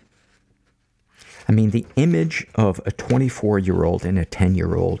 Wow. I mean, the image of a 24-year-old and a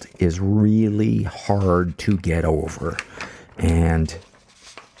 10-year-old is really hard to get over. And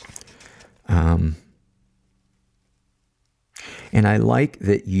I like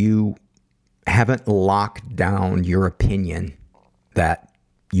that you haven't locked down your opinion that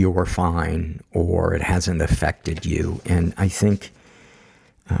you're fine or it hasn't affected you. And I think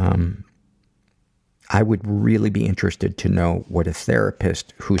I would really be interested to know what a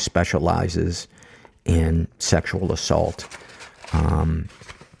therapist who specializes in sexual assault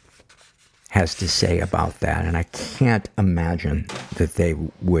has to say about that. And I can't imagine that they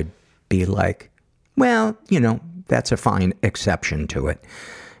would be like, well, you know, that's a fine exception to it.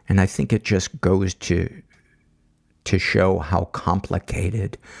 And I think it just goes to show how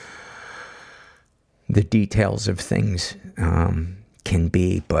complicated the details of things can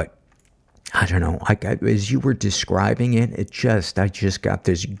be. But I don't know, as you were describing it, I just got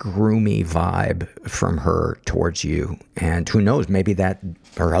this groomy vibe from her towards you. And who knows, maybe that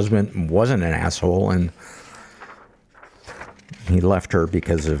her husband wasn't an asshole and he left her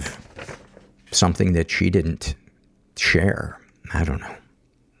because of something that she didn't share. I don't know.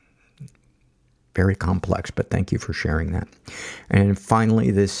 Very complex, but thank you for sharing that. And finally,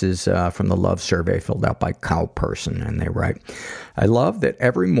 this is from the love survey filled out by Cow Person, and they write, I love that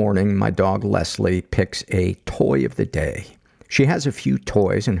every morning my dog Leslie picks a toy of the day. She has a few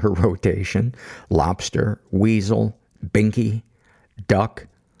toys in her rotation: lobster, weasel, binky, duck,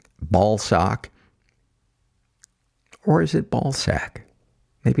 ball sock. Or is it ball sack?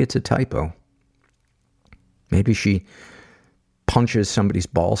 Maybe it's a typo. Maybe she punches somebody's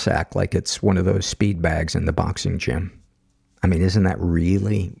ball sack like it's one of those speed bags in the boxing gym. I mean, isn't that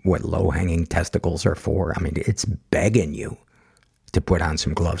really what low-hanging testicles are for? I mean, it's begging you to put on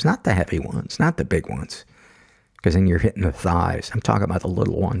some gloves. Not the heavy ones, not the big ones, because then you're hitting the thighs. I'm talking about the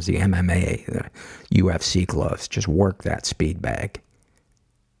little ones, the MMA, the UFC gloves. Just work that speed bag.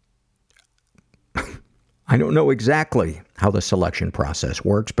 I don't know exactly how the selection process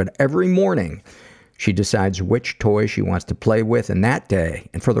works, but every morning she decides which toy she wants to play with, and that day,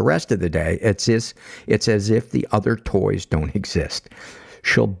 and for the rest of the day, it's as if the other toys don't exist.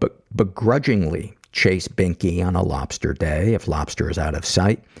 She'll begrudgingly chase Binky on a lobster day if lobster is out of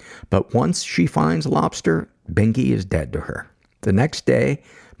sight, but once she finds lobster, Binky is dead to her. The next day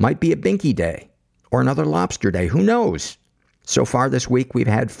might be a Binky day, or another lobster day, who knows? So far this week, we've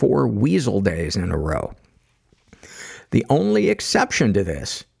had 4 weasel days in a row. The only exception to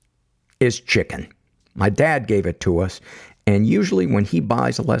this is chicken. My dad gave it to us, and usually when he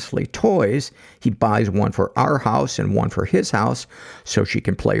buys Leslie toys, he buys one for our house and one for his house so she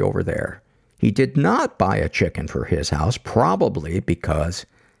can play over there. He did not buy a chicken for his house, probably because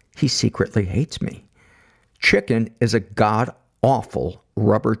he secretly hates me. Chicken is a god-awful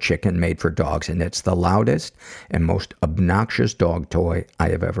rubber chicken made for dogs, and it's the loudest and most obnoxious dog toy I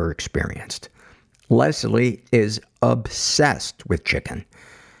have ever experienced. Leslie is obsessed with chicken.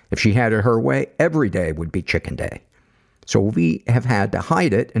 If she had it her way, every day would be chicken day. So we have had to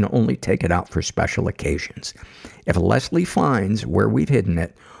hide it and only take it out for special occasions. If Leslie finds where we've hidden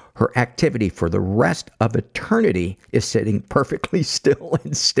it, her activity for the rest of eternity is sitting perfectly still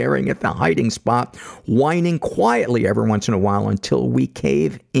and staring at the hiding spot, whining quietly every once in a while until we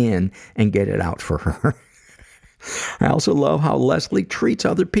cave in and get it out for her. I also love how Leslie treats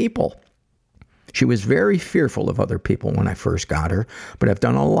other people. She was very fearful of other people when I first got her, but I've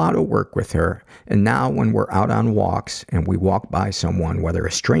done a lot of work with her, and now when we're out on walks and we walk by someone, whether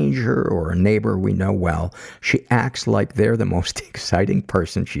a stranger or a neighbor we know well, she acts like they're the most exciting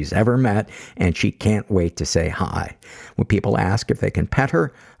person she's ever met, and she can't wait to say hi. When people ask if they can pet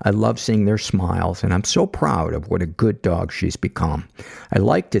her, I love seeing their smiles, and I'm so proud of what a good dog she's become. I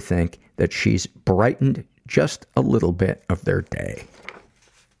like to think that she's brightened just a little bit of their day.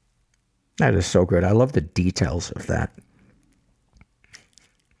 That is so good. I love the details of that.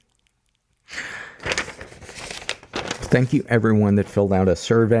 Thank you, everyone that filled out a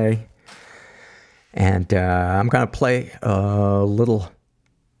survey. And I'm going to play a little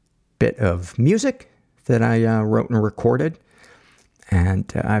bit of music that I wrote and recorded.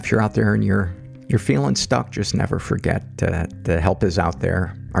 And if you're out there and you're feeling stuck, just never forget the help is out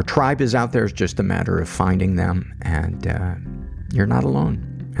there. Our tribe is out there. It's just a matter of finding them. And you're not alone.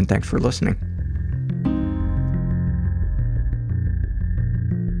 And thanks for listening.